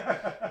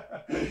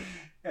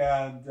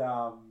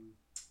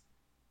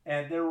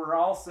 And there were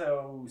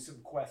also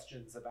some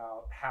questions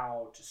about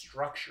how to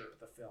structure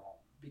the film,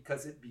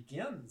 because it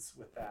begins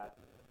with that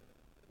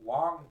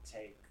long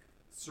take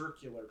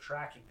circular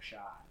tracking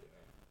shot,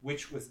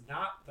 which was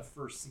not the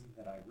first scene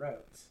that I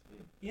wrote.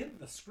 In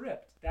the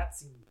script, that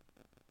scene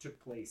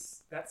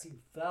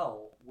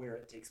fell where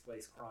it takes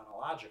place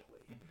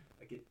chronologically.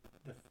 Like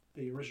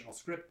the original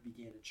script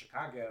began in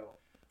Chicago,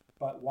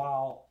 but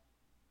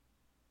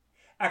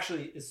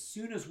as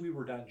soon as we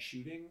were done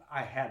shooting,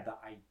 I had the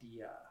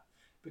idea,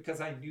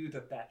 because I knew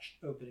that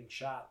opening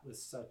shot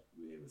was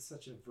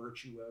such a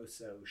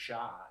virtuoso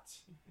shot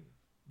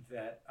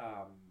that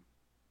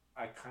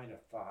I kind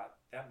of thought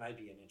that might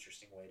be an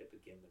interesting way to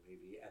begin the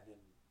movie, and then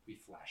we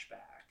flash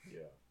back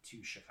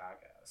to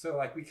Chicago. So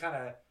like we kind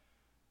of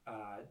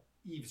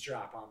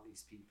eavesdrop on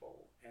these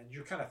people, and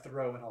you're kind of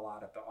throwing a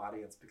lot at the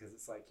audience, because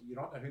it's like you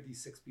don't know who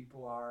these 6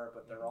 people are,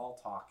 but they're all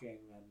talking,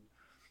 and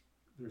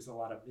there's a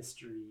lot of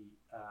mystery,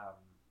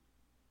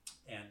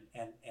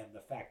 and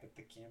the fact that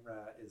the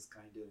camera is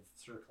kind of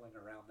circling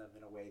around them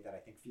in a way that I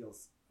think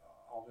feels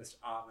almost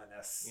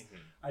ominous.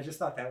 I just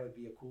thought that would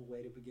be a cool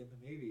way to begin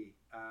the movie.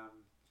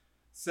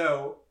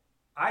 So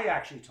I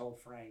actually told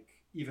Frank,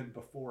 even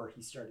before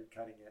he started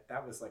cutting it,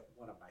 that was like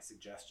one of my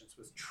suggestions,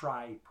 was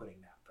try putting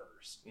that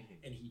first.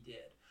 And he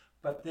did.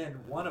 But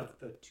then one of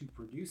the 2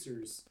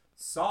 producers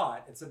saw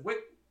it and said, wait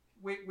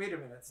a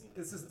minute,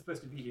 this isn't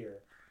supposed to be here,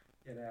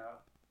 you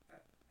know?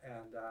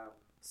 And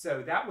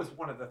so that was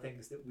one of the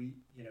things that we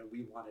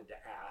wanted to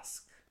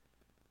ask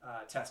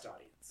test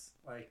audience,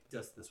 like,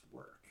 does this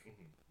work?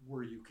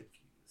 Were you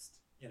confused?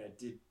 You know,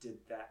 did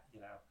that, you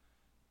know,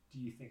 do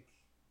you think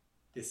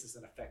this is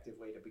an effective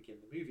way to begin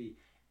the movie?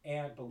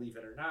 And believe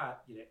it or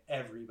not, you know,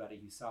 everybody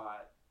who saw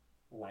it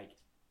liked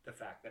the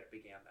fact that it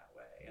began that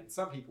way. And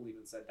some people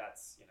even said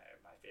that's, you know,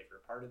 my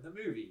favorite part of the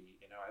movie.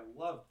 You know, I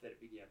loved that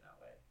it began that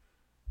way.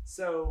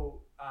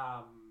 So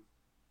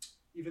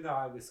even though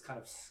I was kind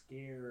of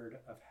scared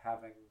of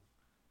having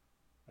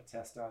a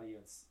test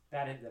audience,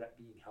 that ended up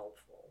being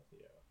helpful.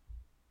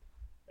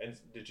 Yeah. And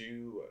did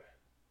you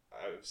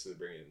obviously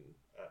bring in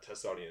a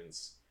test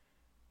audience,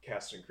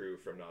 cast and crew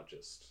from not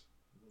just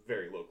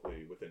very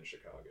locally within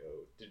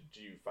Chicago? Did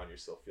you find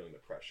yourself feeling the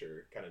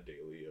pressure kind of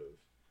daily of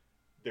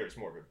there's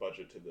more of a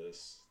budget to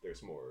this,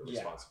 there's more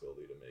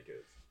responsibility to make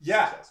it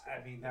successful?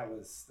 I mean, that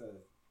was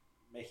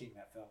making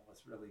that film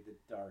was really the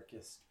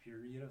darkest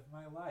period of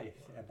my life,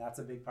 and that's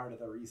a big part of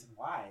the reason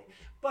why.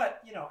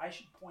 But, you know, I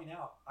should point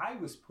out, I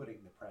was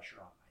putting the pressure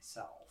on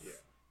myself,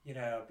 you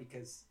know,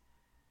 because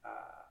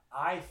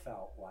I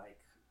felt like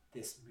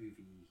this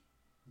movie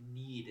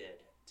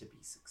needed to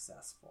be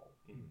successful,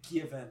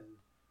 given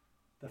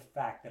the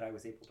fact that I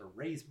was able to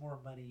raise more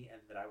money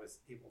and that I was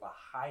able to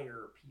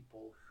hire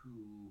people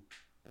who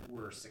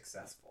were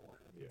successful,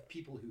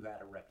 people who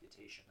had a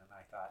reputation. And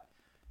I thought,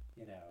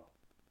 you know,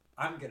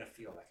 I'm going to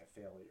feel like a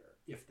failure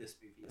if this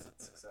movie isn't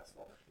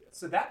successful.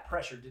 So that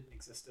pressure didn't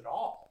exist at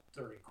all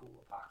during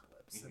Cool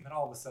Apocalypse. And then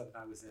all of a sudden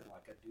I was in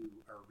like a new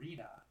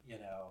arena, you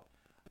know,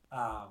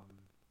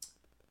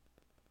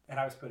 and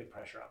I was putting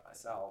pressure on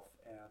myself.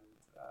 And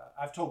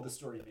I've told this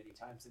story many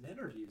times in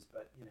interviews,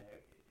 but, you know,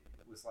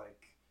 it was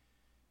like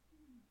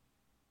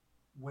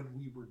when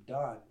we were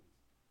done,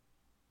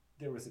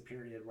 there was a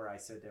period where I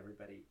said to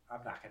everybody,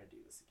 I'm not going to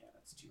do this again.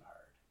 It's too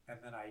hard. And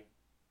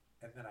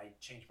then I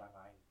changed my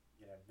mind,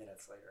 you know,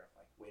 minutes later. I'm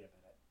like, wait a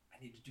minute,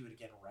 I need to do it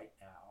again right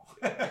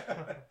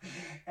now.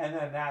 And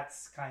then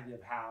that's kind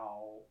of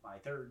how my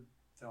 3rd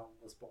film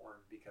was born,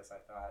 because I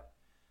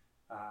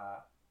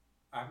thought,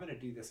 I'm going to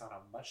do this on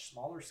a much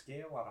smaller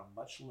scale, on a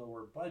much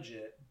lower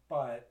budget,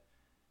 but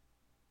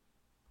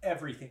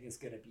everything is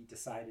going to be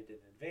decided in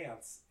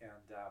advance.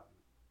 And,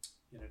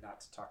 you know,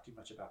 not to talk too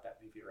much about that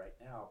movie right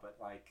now, but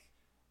like,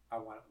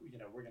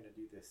 we're going to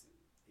do this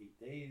in 8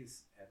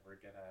 days, and we're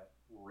going to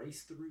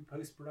race through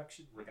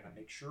post-production. We're going to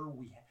make sure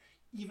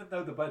even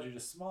though the budget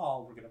is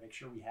small, we're going to make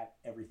sure we have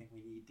everything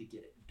we need to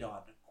get it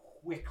done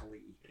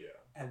quickly.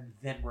 And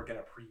then we're going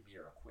to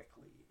premiere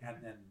quickly.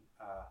 And then,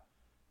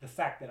 the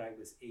fact that I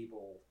was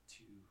able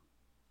to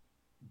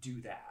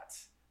do that,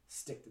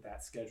 stick to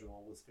that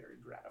schedule, was very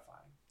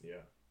gratifying.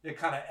 Yeah. It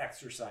kind of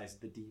exercised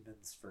the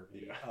demons for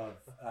me of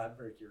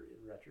Mercury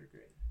in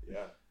Retrograde.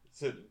 Yeah.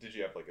 So did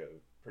you have like a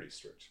pretty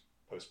strict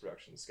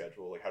post-production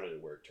schedule? Like, how did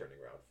it work turning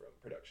around from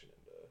production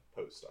into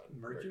post on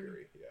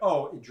Mercury? Yeah.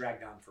 Oh, it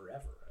dragged on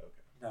forever.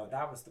 Okay. No,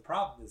 that was the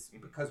problem, is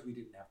because we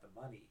didn't have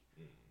the money.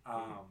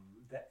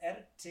 The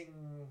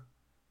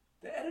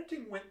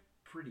editing went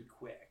pretty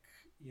quick,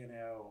 you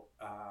know,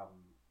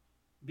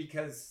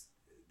 because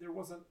there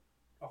wasn't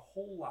a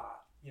whole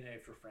lot,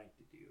 for Frank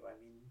to do. I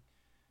mean,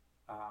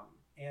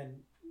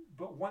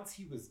 but once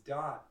he was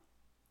done,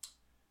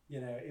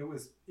 it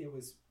was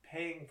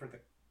paying for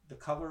the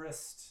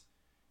colorist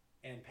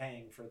and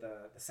paying for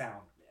the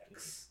sound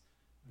mix.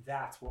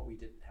 That's what we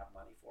didn't have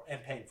money for,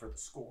 and paying for the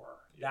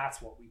score.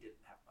 That's what we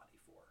didn't have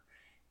money for,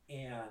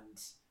 and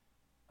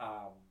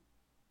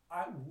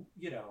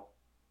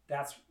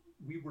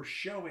we were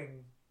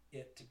showing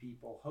it to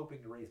people,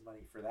 hoping to raise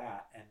money for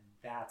that, and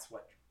that's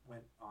what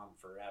went on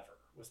forever.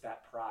 Was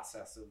that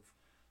process of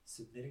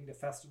submitting to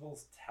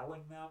festivals,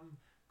 telling them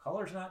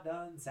color's not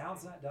done,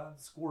 sound's not done,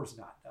 score's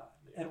not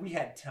done, and we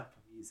had temp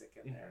music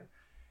in there.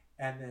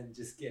 And then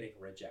just getting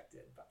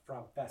rejected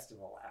from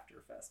festival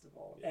after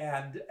festival,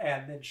 and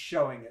then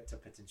showing it to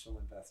potential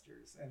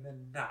investors, and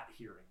then not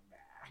hearing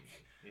back,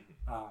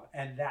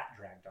 and that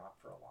dragged on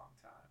for a long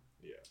time.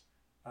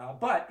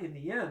 But in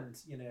the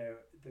end,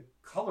 the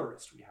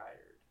colorist we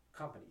hired,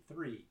 Company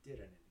 3, did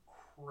an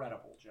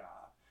incredible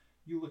job.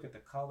 You look at the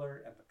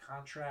color and the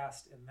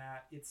contrast in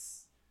that;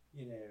 it's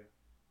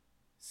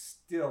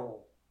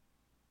still,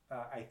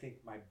 I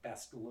think, my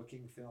best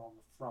looking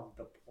film from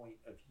the point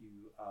of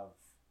view of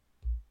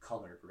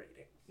color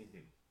grading.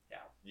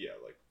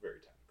 Like very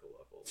technical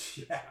level.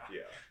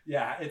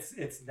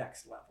 It's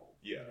next level.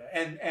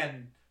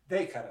 And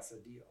they cut us a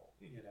deal.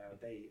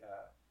 They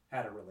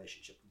had a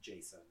relationship with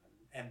Jason,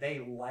 and they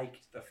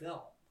liked the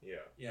film.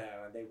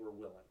 And they were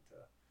willing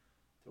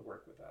to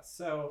work with us.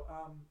 So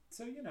I'm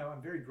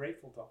very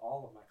grateful to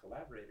all of my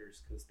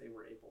collaborators, because they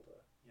were able to,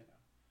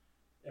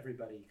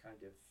 everybody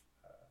kind of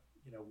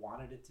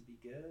wanted it to be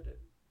good, and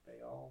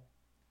they all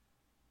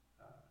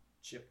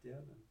chipped in,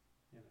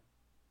 and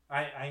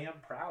I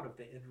am proud of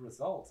the end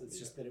result. It's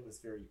just that it was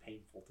very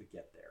painful to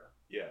get there.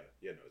 No,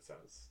 it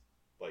sounds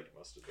like it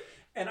must have been.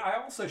 And I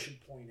also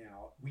should point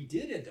out, we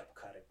did end up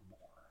cutting more.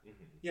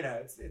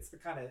 It's the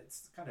kind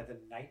of the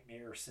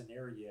nightmare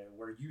scenario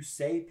where you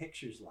say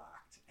picture's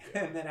locked,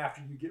 and then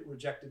after you get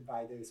rejected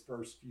by those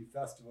first few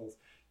festivals,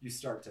 you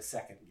start to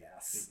second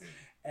guess,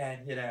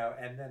 and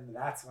then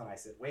that's when I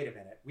said, wait a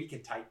minute, we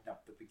can tighten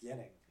up the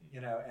beginning,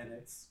 and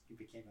it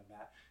became a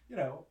matter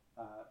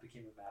of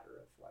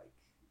like,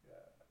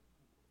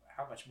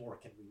 how much more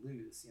can we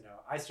lose?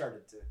 I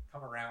started to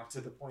come around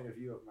to the point of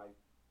view of my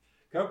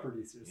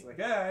co-producers, like,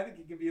 I think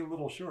it can be a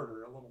little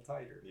shorter, a little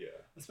tighter,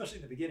 especially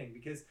in the beginning,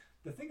 because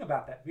the thing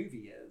about that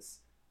movie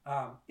is,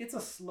 it's a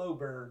slow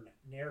burn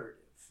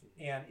narrative,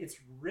 and it's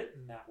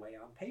written that way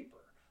on paper.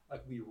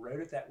 Like, we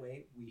wrote it that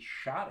way, we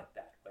shot it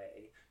that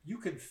way. You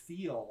could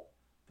feel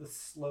the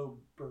slow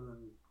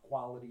burn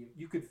quality.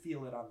 You could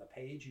feel it on the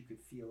page. You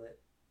could feel it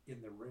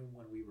in the room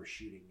when we were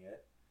shooting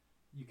it.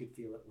 You could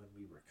feel it when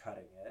we were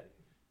cutting it.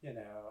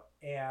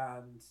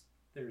 And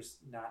there's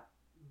not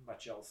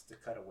much else to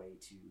cut away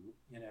to,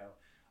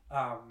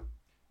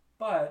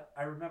 but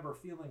I remember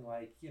feeling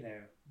like,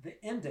 the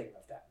ending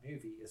of that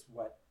movie is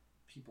what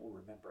people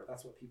remember.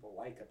 That's what people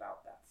like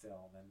about that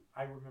film. And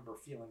I remember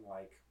feeling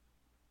like,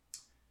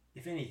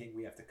 if anything,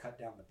 we have to cut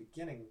down the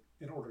beginning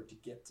in order to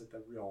get to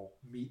the real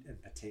meat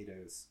and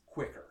potatoes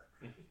quicker,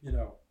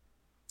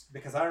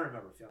 because I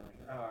remember feeling,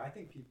 I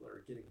think people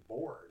are getting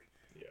bored,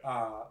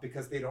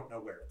 because they don't know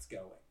where it's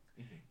going.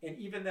 And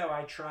even though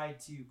I tried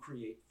to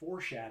create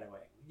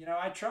foreshadowing,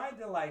 I tried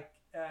to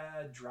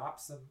drop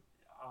some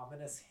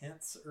ominous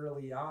hints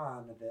early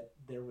on that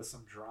there was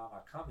some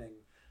drama coming.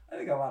 I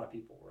think a lot of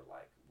people were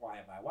like, why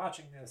am I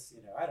watching this?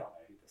 I don't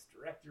know who this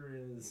director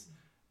is.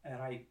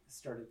 And I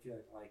started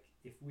feeling like,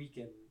 if we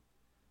can,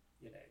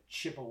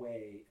 chip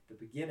away at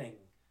the beginning,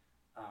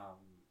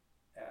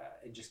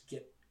 and just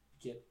get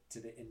to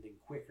the ending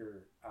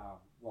quicker,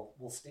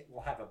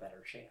 we'll have a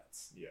better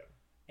chance.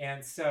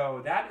 And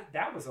so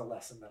that was a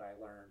lesson that I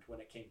learned when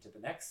it came to the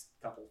next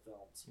couple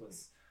films,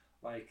 was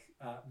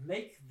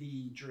make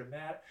the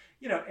dramatic,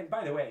 and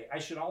by the way, I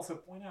should also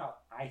point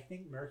out, I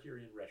think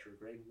Mercury in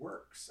Retrograde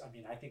works. I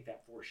mean, I think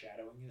that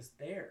foreshadowing is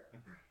there.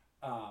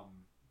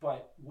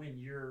 But when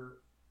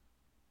you're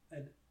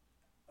a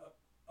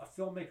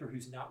filmmaker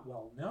who's not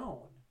well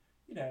known,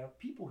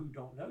 people who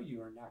don't know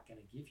you are not going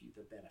to give you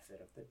the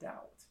benefit of the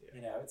doubt.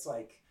 It's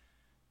like,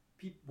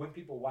 when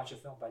people watch a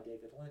film by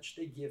David Lynch,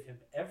 they give him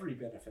every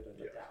benefit of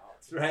the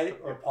doubt, right?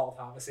 Or Paul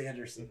Thomas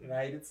Anderson,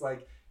 right? It's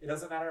like, it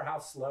doesn't matter how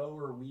slow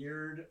or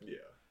weird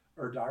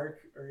or dark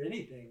or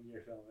anything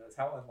your film is,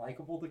 how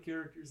unlikable the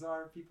characters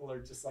are. People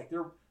are just like,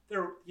 they're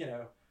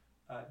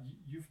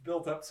you've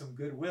built up some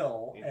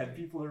goodwill, and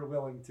people are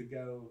willing to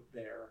go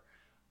there.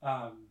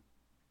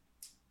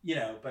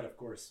 But of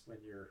course,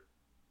 when you're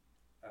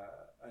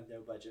a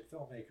no-budget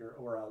filmmaker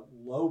or a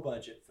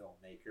low-budget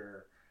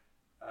filmmaker,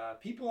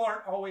 people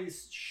aren't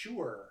always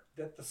sure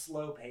that the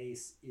slow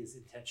pace is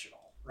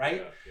intentional,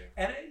 right?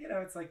 And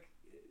it's like,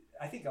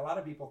 I think a lot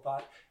of people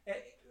thought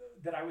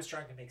that I was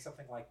trying to make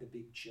something like The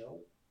Big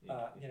Chill,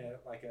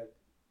 like a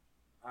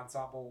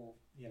ensemble,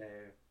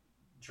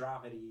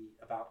 dramedy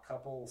about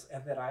couples,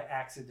 and that I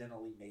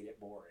accidentally made it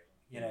boring.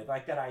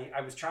 Like that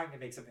I was trying to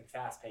make something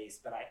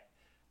fast-paced, but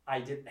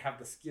I didn't have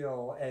the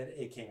skill, and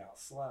it came out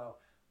slow.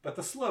 but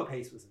the slow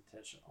pace was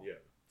intentional. Yeah.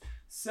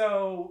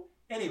 So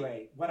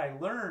anyway, what I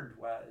learned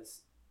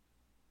was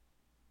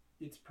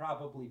it's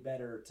probably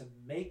better to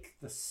make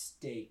the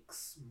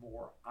stakes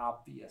more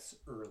obvious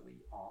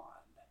early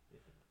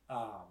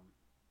on,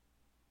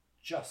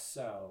 just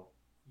so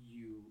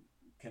you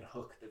can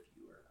hook the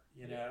viewer,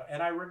 you know.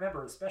 And I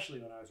remember, especially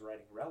when I was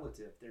writing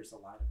Relative, there's a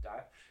line of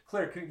dialogue.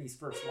 Claire Cooney's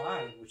first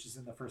line, which is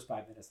in the first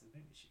 5 minutes of the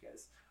movie, she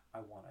goes,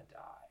 "I want to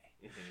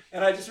die."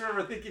 And I just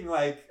remember thinking,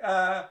 like,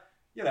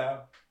 you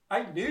know,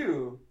 I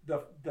knew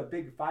the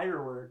big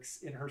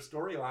fireworks in her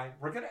storyline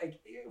were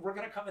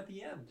gonna come at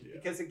the end,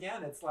 because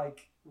again, it's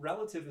like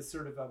Relative is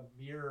sort of a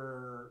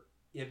mirror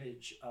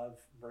image of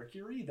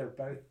Mercury. They're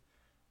both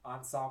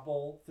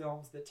ensemble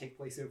films that take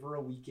place over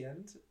a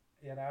weekend,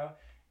 you know.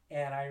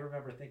 And I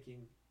remember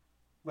thinking,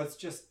 let's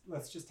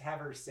just have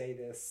her say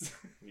this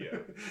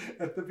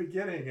at the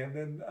beginning, and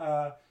then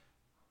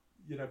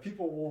you know,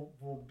 people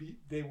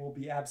will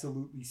be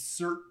absolutely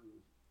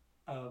certain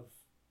of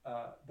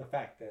the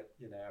fact that,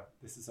 you know,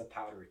 this is a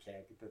powder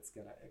keg that's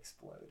gonna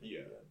explode.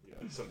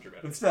 Some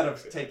dramatic instead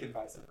of taken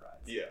by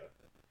surprise.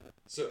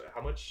 So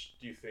how much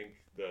do you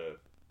think the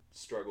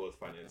struggle with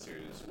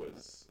financiers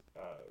was,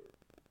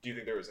 do you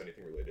think there was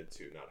anything related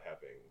to not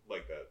having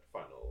like that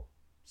final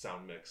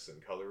sound mix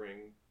and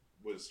coloring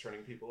was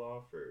turning people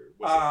off, or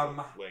was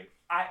it length?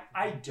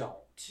 I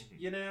don't,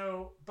 you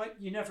know, but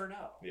you never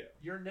know.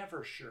 You're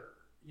never sure.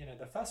 You know,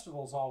 the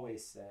festivals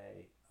always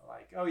say,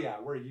 like, oh yeah,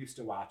 we're used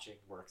to watching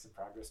works in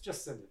progress,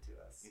 just send it to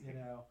us, you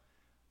know.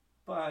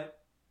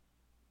 But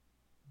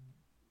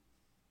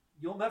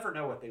you'll never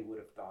know what they would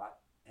have thought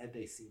had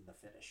they seen the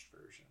finished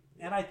version.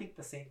 And I think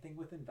the same thing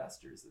with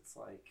investors. It's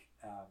like,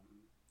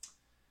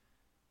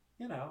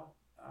 you know,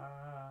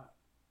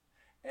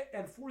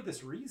 and for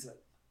this reason,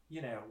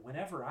 you know,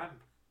 whenever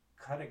I'm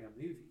cutting a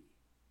movie,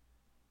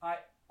 I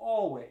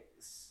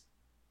always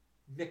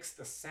mix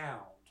the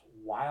sound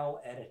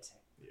while editing.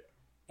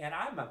 And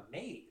I'm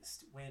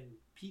amazed when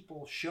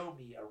people show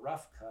me a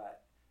rough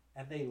cut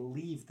and they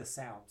leave the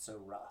sound so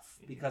rough,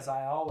 because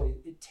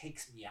it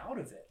takes me out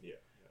of it.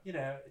 You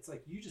know, it's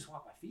like, you just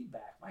want my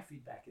feedback. My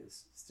feedback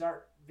is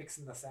start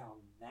mixing the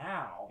sound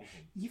now,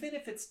 even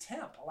if it's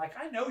temp. Like,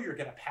 I know you're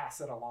going to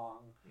pass it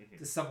along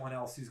to someone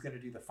else who's going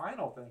to do the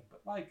final thing,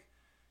 but like,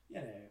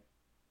 you know,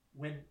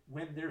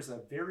 when there's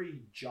a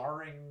very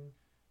jarring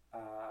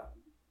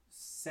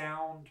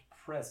sound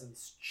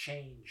presence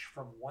change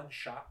from one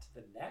shot to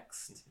the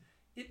next,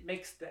 it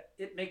makes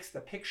the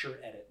picture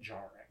edit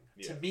jarring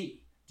to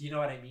me. Do you know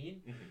what I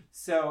mean?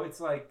 So it's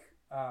like,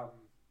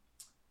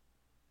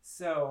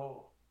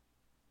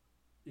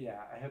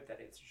 yeah, I hope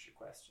that answers your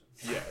question.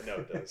 Yeah,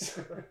 no, it does.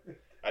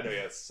 I know,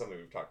 it's something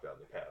we've talked about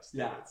in the past.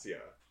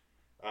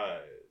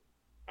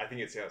 I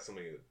think it's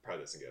something that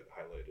probably doesn't get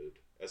highlighted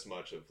as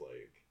much, of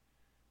like,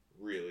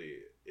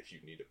 really, if you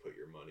need to put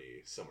your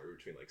money somewhere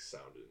between like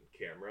sound and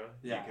camera,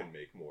 you can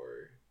make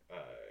more,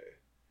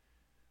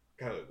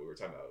 kind of like what we were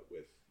talking about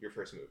with your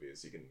first movie,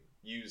 is you can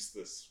use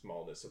the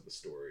smallness of the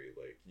story,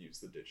 like use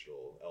the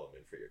digital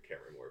element for your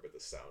camera more, but the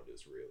sound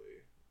is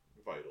really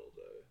vital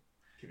to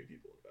keeping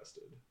people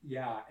invested.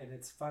 Yeah, and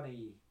it's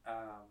funny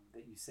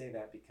that you say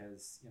that,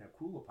 because, you know,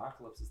 Cool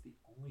Apocalypse is the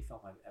only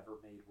film I've ever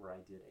made where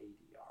I did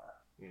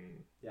ADR.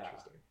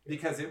 Interesting.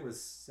 Because it was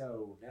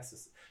so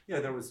necessary. You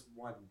know, there was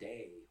one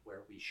day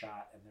where we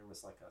shot and there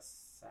was like a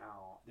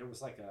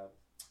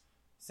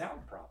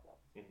sound problem,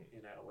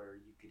 you know, where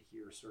you could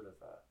hear sort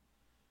of a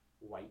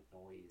white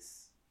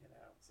noise, you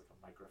know, it's like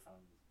a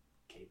microphone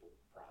cable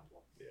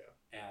problem.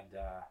 And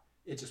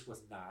it just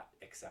was not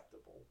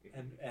acceptable.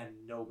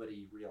 And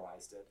nobody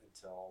realized it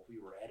until we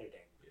were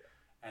editing.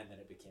 And then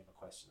it became a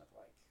question of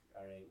like,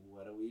 all right,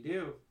 what do we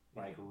do?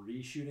 Like,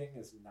 reshooting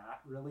is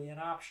not really an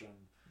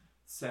option.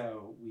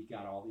 So we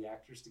got all the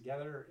actors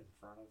together in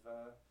front of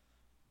a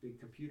big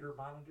computer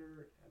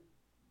monitor and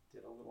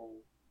did a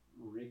little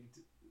rigged,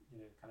 you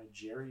know, kind of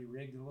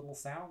jerry-rigged little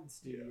sound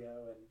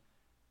studio,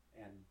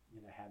 and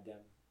you know, had them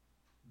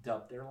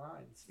dub their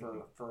lines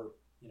for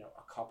you know,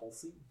 a couple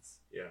scenes.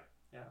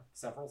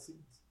 Several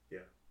scenes.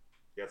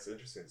 It's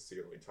interesting to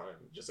see only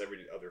time. Just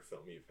every other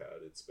film you've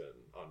had, it's been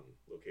on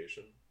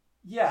location.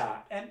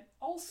 And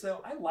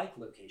also I like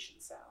location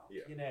sound.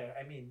 You know,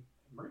 I mean,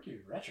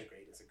 Mercury in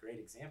Retrograde is a great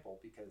example,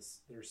 because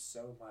there's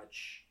so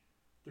much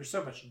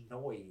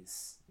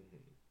noise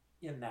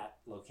in that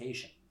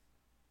location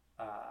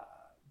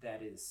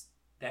that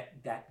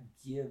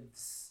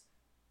gives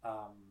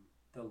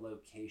the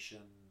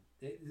location.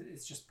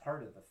 It's just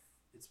part of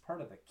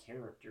the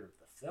character of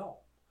the film.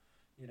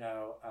 You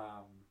know,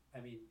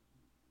 I mean,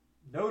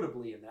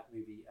 notably in that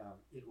movie,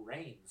 it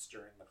rains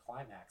during the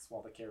climax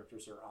while the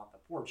characters are on the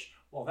porch.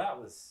 Well, that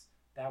was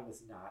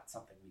not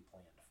something we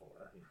planned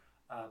for.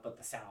 But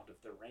the sound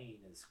of the rain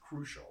is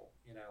crucial.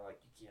 You know, like,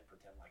 you can't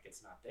pretend like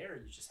it's not there.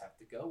 You just have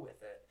to go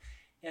with it.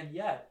 And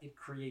yet it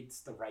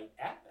creates the right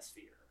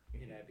atmosphere,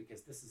 you know,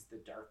 because this is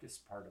the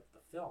darkest part of the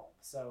film.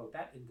 So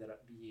that ended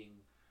up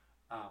being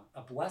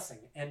a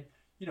blessing. And,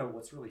 you know,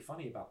 what's really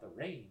funny about the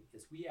rain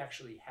is we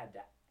actually had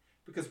to,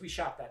 because we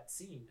shot that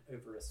scene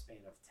over a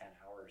span of 10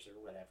 hours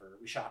or whatever.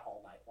 We shot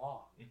all night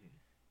long.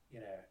 You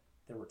know,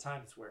 there were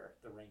times where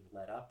the rain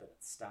let up and it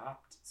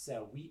stopped.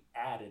 So we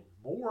added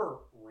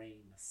more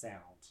rain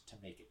sound to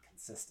make it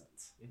consistent.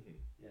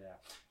 You know,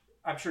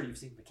 I'm sure you've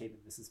seen McCabe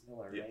and Mrs.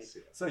 Miller, right? Yes,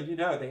 yeah. So, you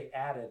know, they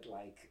added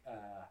like,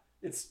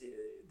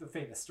 the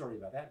famous story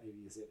about that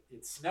movie is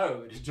it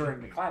snowed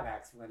during the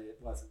climax when it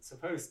wasn't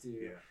supposed to.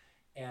 Yeah.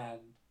 And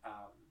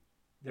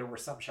there were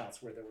some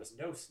shots where there was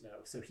no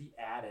snow. So he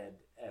added,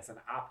 as an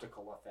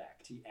optical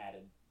effect, he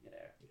added, you know,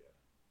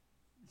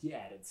 he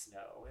added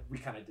snow. And we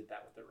kind of did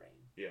that with the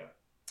rain. Yeah.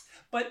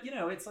 But, you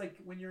know, it's like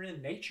when you're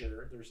in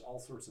nature, there's all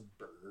sorts of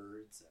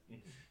birds and,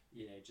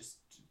 you know, just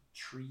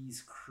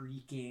trees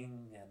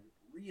creaking and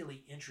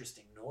really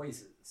interesting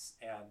noises.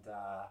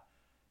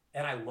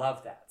 And I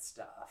love that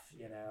stuff.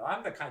 You know,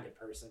 I'm the kind of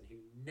person who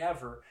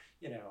never,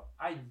 you know,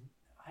 I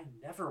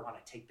never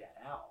want to take that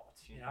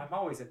out. You know, I'm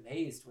always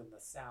amazed when the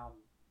sound,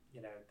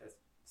 you know, the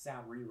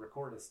sound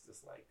re-record is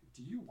just like,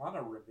 do you want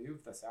to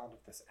remove the sound of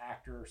this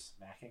actor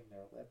smacking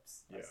their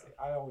lips?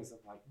 I always am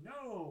like,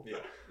 no.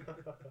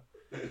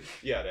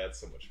 Yeah, it adds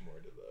so much more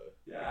to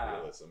the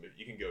realism.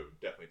 You can go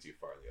definitely too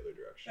far in the other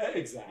direction.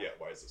 Exactly. Yeah,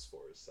 why is this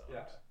forest sound?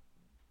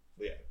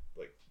 Yeah,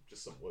 like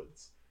just some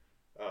woods.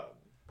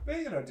 But,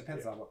 you know, it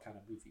depends on what kind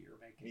of movie you're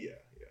making.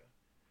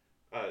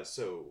 Yeah.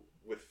 So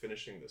with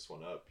finishing this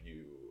one up,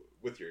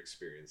 with your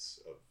experience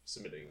of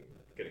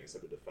getting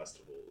accepted to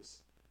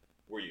festivals,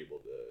 were you able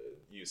to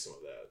use some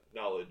of that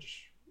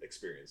knowledge,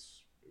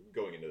 experience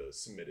going into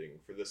submitting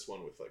for this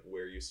one with like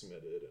where you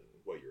submitted and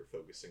what you were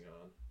focusing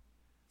on?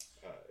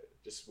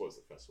 Just what was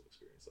the festival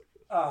experience like for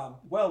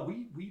this? Well,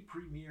 we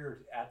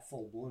premiered at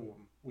Full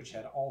Bloom, which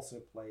had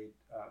also played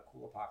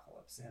Cool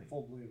Apocalypse, and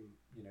Full Bloom,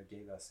 you know,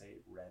 gave us a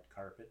red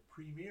carpet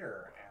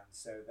premiere, and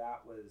so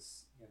that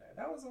was, you know,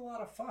 that was a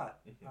lot of fun.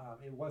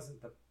 It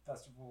wasn't the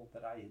festival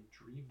that I had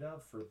dreamed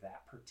of for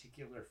that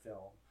particular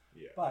film,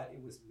 but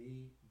it was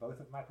me, both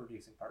of my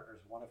producing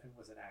partners, one of whom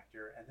was an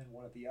actor, and then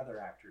one of the other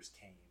actors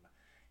came,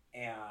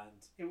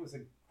 and it was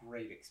a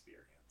great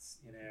experience,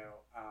 you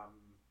know.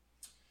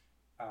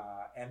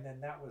 And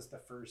then that was the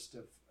first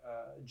of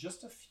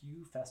just a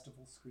few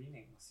festival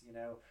screenings. You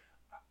know,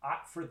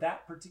 for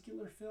that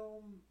particular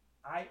film,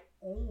 I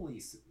only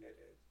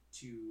submitted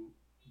to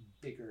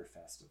bigger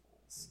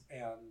festivals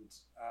and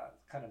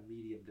kind of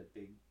medium to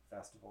big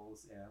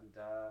festivals, and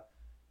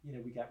you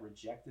know, we got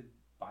rejected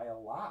by a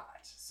lot.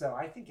 So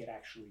I think it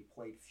actually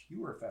played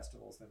fewer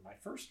festivals than my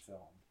first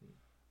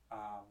film,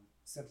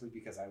 simply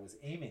because I was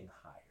aiming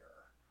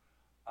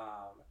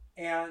higher,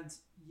 and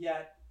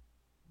yet.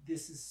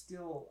 This is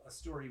still a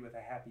story with a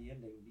happy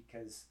ending,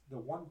 because the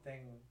one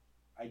thing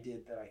I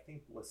did that I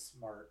think was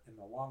smart in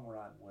the long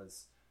run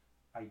was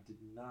I did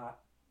not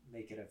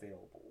make it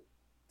available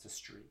to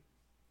stream.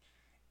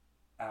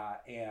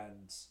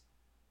 And,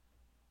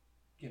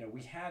 you know,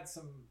 we had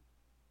some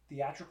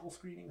theatrical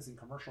screenings in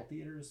commercial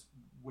theaters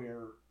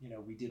where, you know,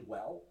 we did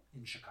well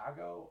in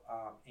Chicago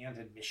and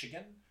in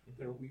Michigan.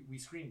 We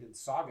screened in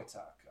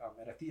Saugatuck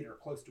at a theater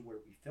close to where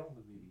we filmed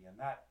the movie, and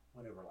that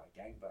went over like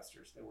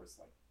gangbusters. There was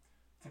like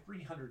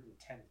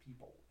 310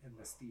 people in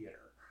this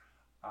theater,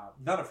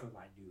 none of whom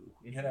I knew,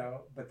 you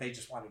know, but they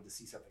just wanted to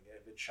see something that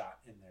had been shot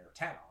in their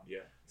town.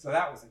 So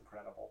that was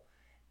incredible.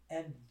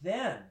 And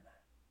then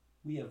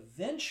we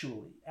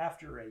eventually,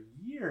 after a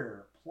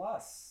year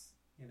plus,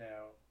 you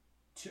know,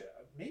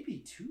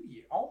 maybe 2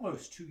 years,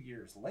 almost 2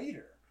 years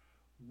later,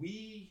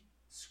 we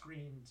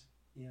screened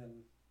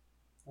in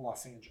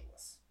Los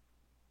Angeles.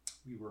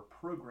 We were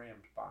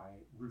programmed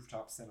by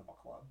Rooftop Cinema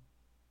Club.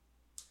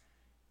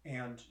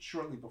 And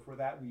shortly before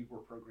that, we were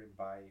programmed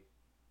by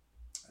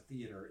a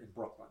theater in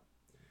Brooklyn.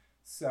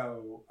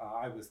 So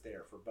I was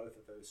there for both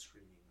of those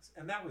screenings.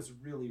 And that was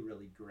really,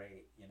 really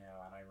great, you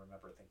know. And I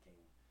remember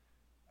thinking,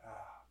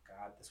 oh,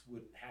 God, this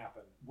wouldn't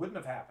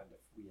have happened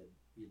if we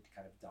had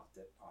kind of dumped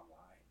it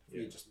online. If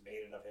we had just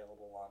made it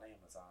available on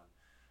Amazon.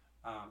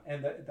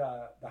 And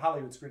the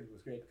Hollywood screening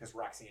was great because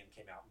Roxanne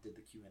came out and did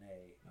the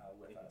Q&A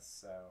with us.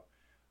 So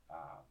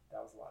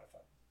that was a lot of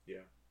fun.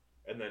 Yeah.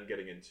 And then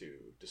getting into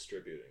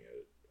distributing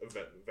it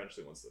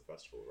eventually once the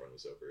festival run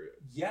was over.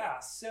 Yeah,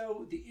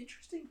 so the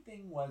interesting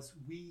thing was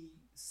we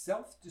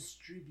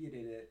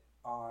self-distributed it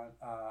on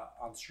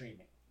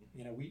streaming.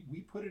 You know,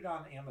 we put it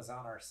on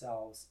Amazon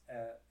ourselves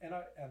and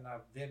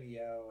a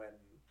Vimeo, and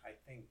I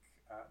think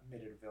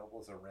made it available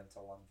as a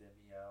rental on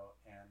Vimeo,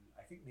 and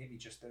I think maybe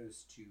just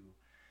those two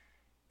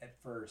at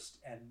first,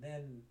 and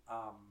then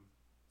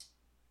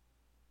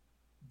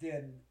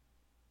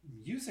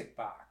Music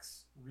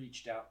Box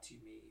reached out to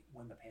me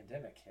when the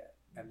pandemic hit,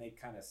 and they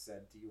kind of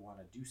said, do you want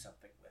to do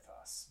something with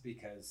us?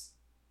 Because,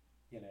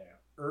 you know,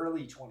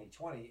 early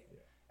 2020,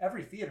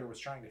 every theater was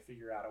trying to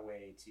figure out a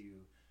way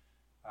to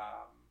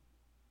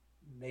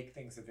make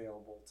things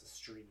available to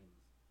stream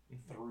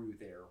through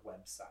their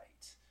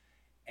website.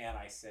 And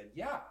I said,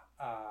 yeah,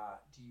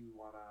 do you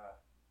want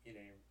to, you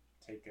know,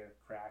 take a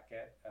crack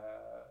at,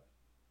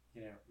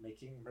 you know,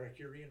 making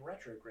Mercury in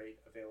Retrograde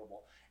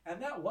available?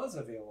 And that was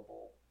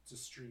available to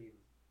stream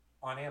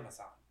on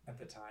Amazon at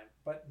the time,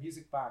 but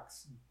Music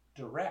Box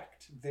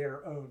Direct,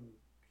 their own,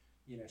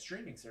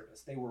 streaming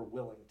service, they were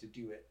willing to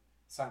do it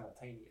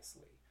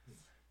simultaneously.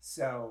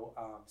 So,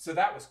 so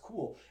that was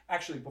cool.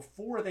 Actually,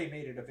 before they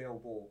made it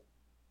available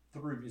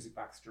through Music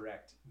Box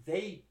Direct,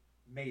 they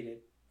made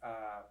it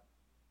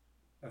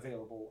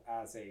available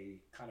as a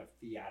kind of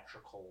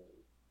theatrical,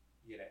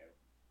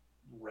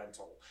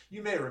 rental.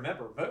 You may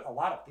remember a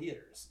lot of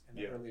theaters in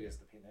the early days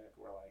of the pandemic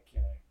were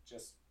like,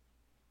 just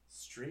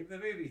stream the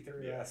movie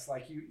through us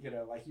like you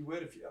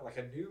would if you like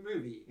a new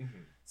movie.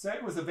 So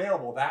it was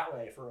available that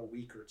way for a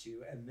week or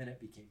two, and then it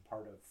became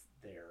part of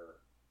their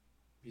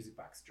Music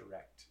Box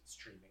Direct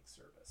streaming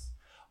service.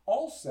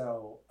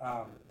 Also,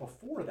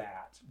 before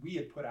that, we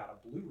had put out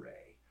a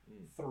Blu-ray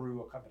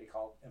through a company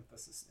called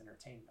Emphasis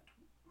Entertainment,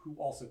 who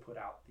also put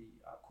out the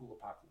Cool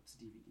Apocalypse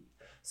DVD.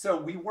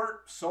 So we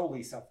weren't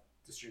solely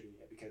self-distributing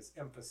it because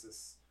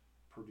Emphasis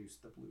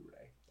produced the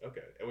Blu-ray.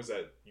 Okay. And was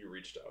that you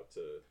reached out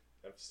to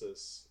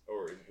Emphasis,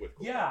 or with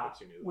Cool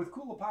Apocalypse you knew? With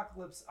Cool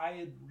Apocalypse, I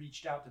had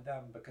reached out to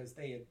them because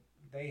they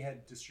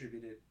had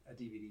distributed a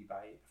DVD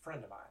by a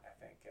friend of mine,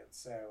 I think. And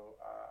so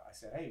I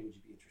said, hey, would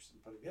you be interested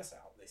in putting this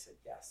out? And they said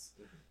yes.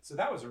 So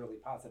that was a really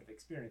positive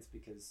experience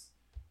because,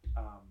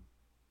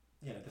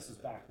 this was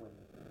back when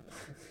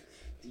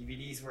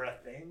DVDs were a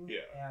thing.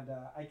 Yeah. And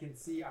I can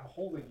see, I'm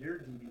holding your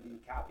DVD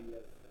copy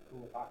of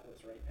Cool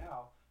Apocalypse right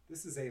now.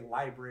 This is a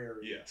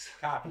library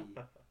copy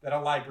that a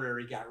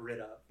library got rid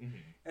of.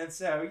 And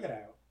so,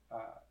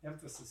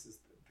 Emphasis is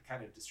the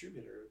kind of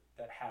distributor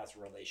that has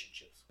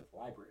relationships with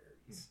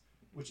libraries,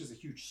 which is a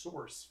huge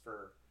source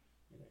for,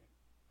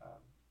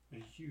 a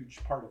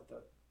huge part of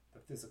the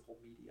physical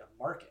media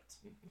market.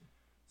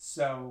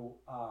 So,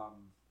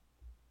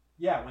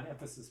 when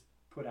Emphasis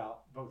put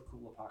out both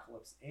Cool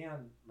Apocalypse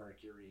and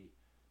Mercury,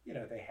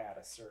 they had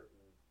a certain,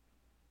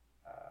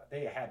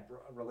 they had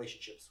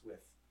relationships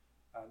with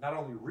not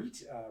only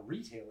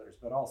retailers,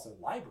 but also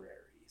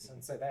libraries.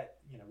 And so that,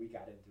 we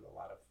got into a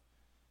lot of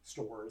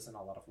stores and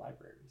a lot of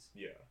libraries.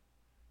 Yeah.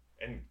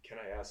 And can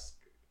I ask,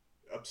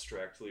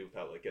 abstractly,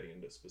 without like getting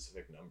into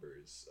specific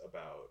numbers,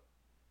 about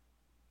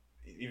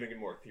even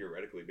more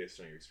theoretically, based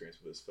on your experience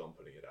with this film,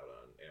 putting it out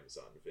on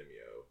Amazon,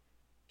 Vimeo,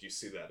 do you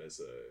see that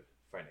as a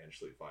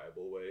financially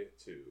viable way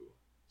to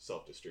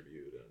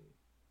self-distribute?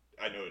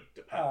 And I know it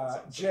depends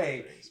on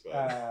Jake, things,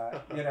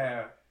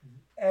 but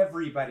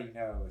everybody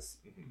knows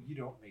you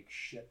don't make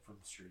shit from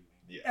streaming.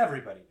 Yeah.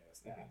 Everybody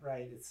knows that,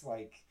 right? It's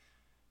like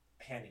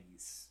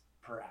pennies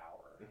per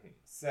hour.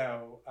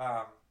 So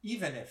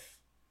even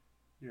if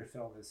your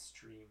film is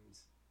streamed,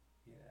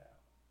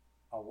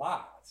 a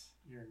lot,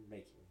 you're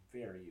making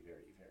very,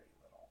 very, very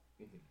little.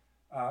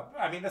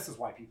 I mean, this is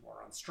why people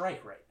are on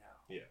strike right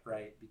now,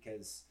 right?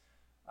 Because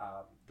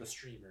the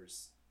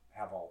streamers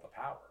have all the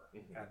power,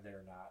 and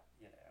they're not,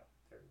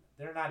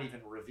 they're not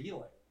even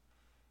revealing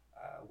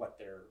what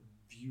their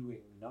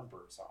viewing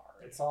numbers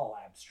are. It's all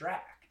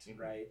abstract,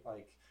 right?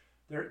 Like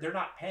they're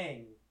not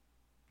paying,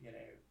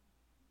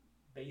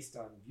 based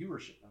on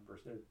viewership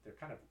numbers. They're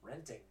kind of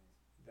renting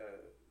the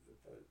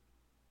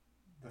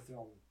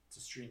film to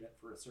stream it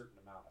for a certain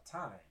amount of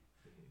time,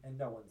 and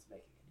no one's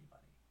making any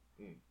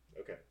money.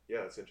 Okay,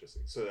 yeah, that's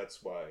interesting. So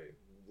that's why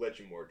led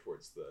you more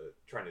towards the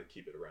trying to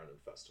keep it around in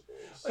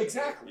festivals.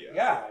 Exactly.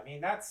 Yeah. I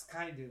mean, that's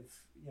kind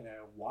of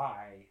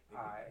why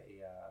I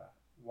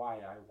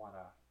want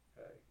to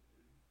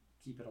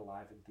keep it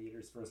alive in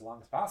theaters for as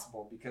long as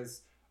possible,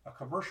 because a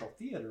commercial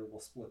theater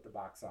will split the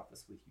box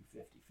office with you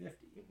 50-50,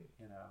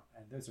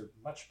 and those are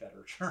much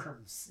better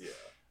terms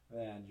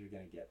than you're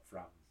going to get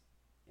from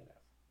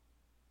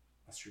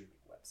a streaming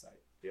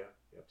website. Yeah,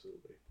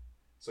 absolutely.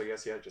 So I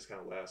guess, just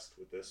kind of last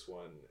with this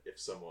one, if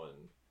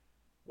someone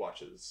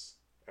watches,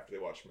 after they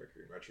watch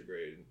Mercury in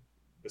Retrograde,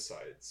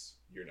 besides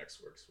your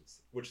next works,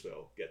 which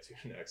they'll get to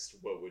next,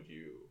 what would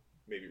you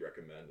maybe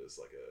recommend as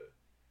like a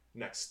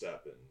next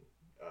step in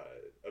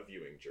a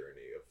viewing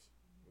journey of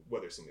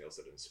whether something else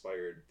that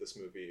inspired this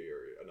movie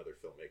or another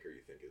filmmaker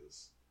you think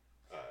is...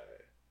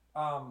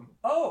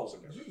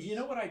 you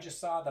know what I just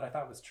saw that I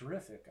thought was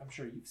terrific? I'm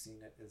sure you've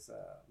seen it, is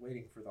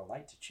Waiting for the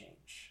Light to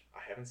Change.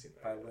 I haven't seen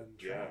that. By Lynn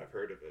Tran. Yeah, I've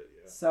heard of it,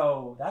 yeah.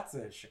 So that's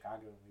a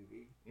Chicago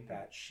movie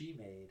that she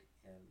made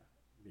in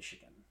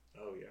Michigan.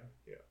 Oh, yeah.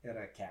 In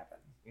a cabin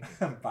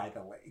by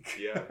the lake.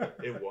 Yeah,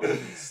 it won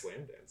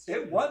Slamdance.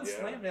 It won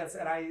Slamdance,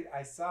 and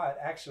I saw it,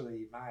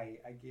 actually, I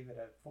gave it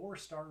a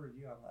 4-star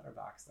review on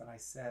Letterboxd, and I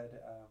said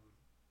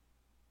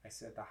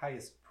the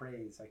highest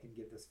praise I can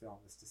give this film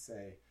is to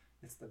say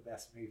it's the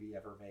best movie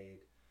ever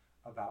made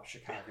about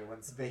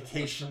Chicagoans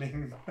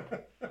vacationing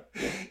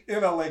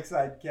in a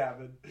lakeside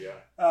cabin. Yeah.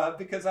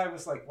 Because I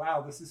was like,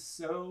 wow, this is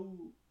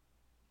so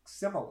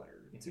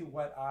similar to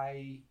what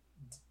I,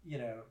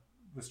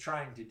 was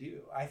trying to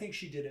do. I think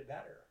she did it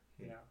better.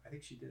 I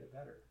think she did it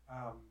better.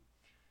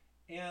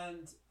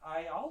 And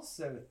I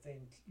also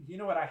think,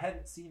 what I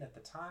hadn't seen at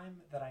the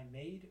time that I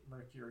made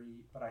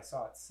Mercury, but I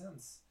saw it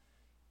since,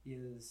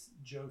 is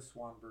Joe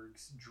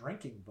Swanberg's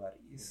Drinking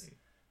Buddies.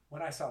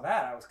 When I saw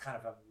that, I was kind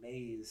of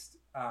amazed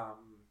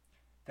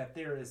that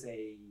there is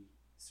a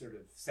sort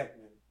of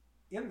segment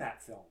in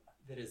that film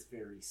that is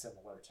very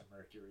similar to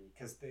Mercury,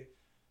 because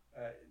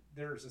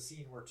there's a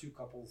scene where two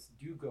couples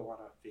do go on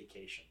a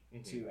vacation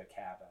to a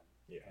cabin,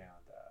 and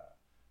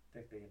I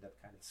think they end up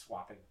kind of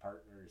swapping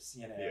partners,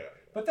 you know.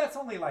 But that's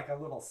only like a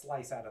little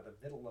slice out of the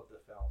middle of the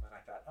film, and I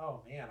thought,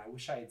 oh man, I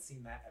wish I had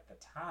seen that at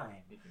the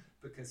time,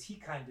 because he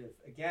kind of,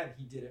 again,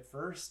 he did it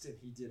first and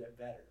he did it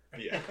better.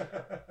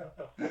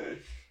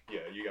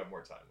 Yeah, you got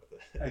more time with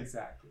it.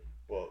 Exactly.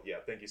 Well,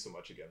 yeah, thank you so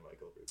much again,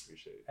 Michael. We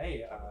appreciate it.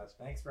 Hey,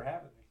 thanks for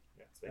having me.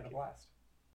 Yeah, it's been a blast.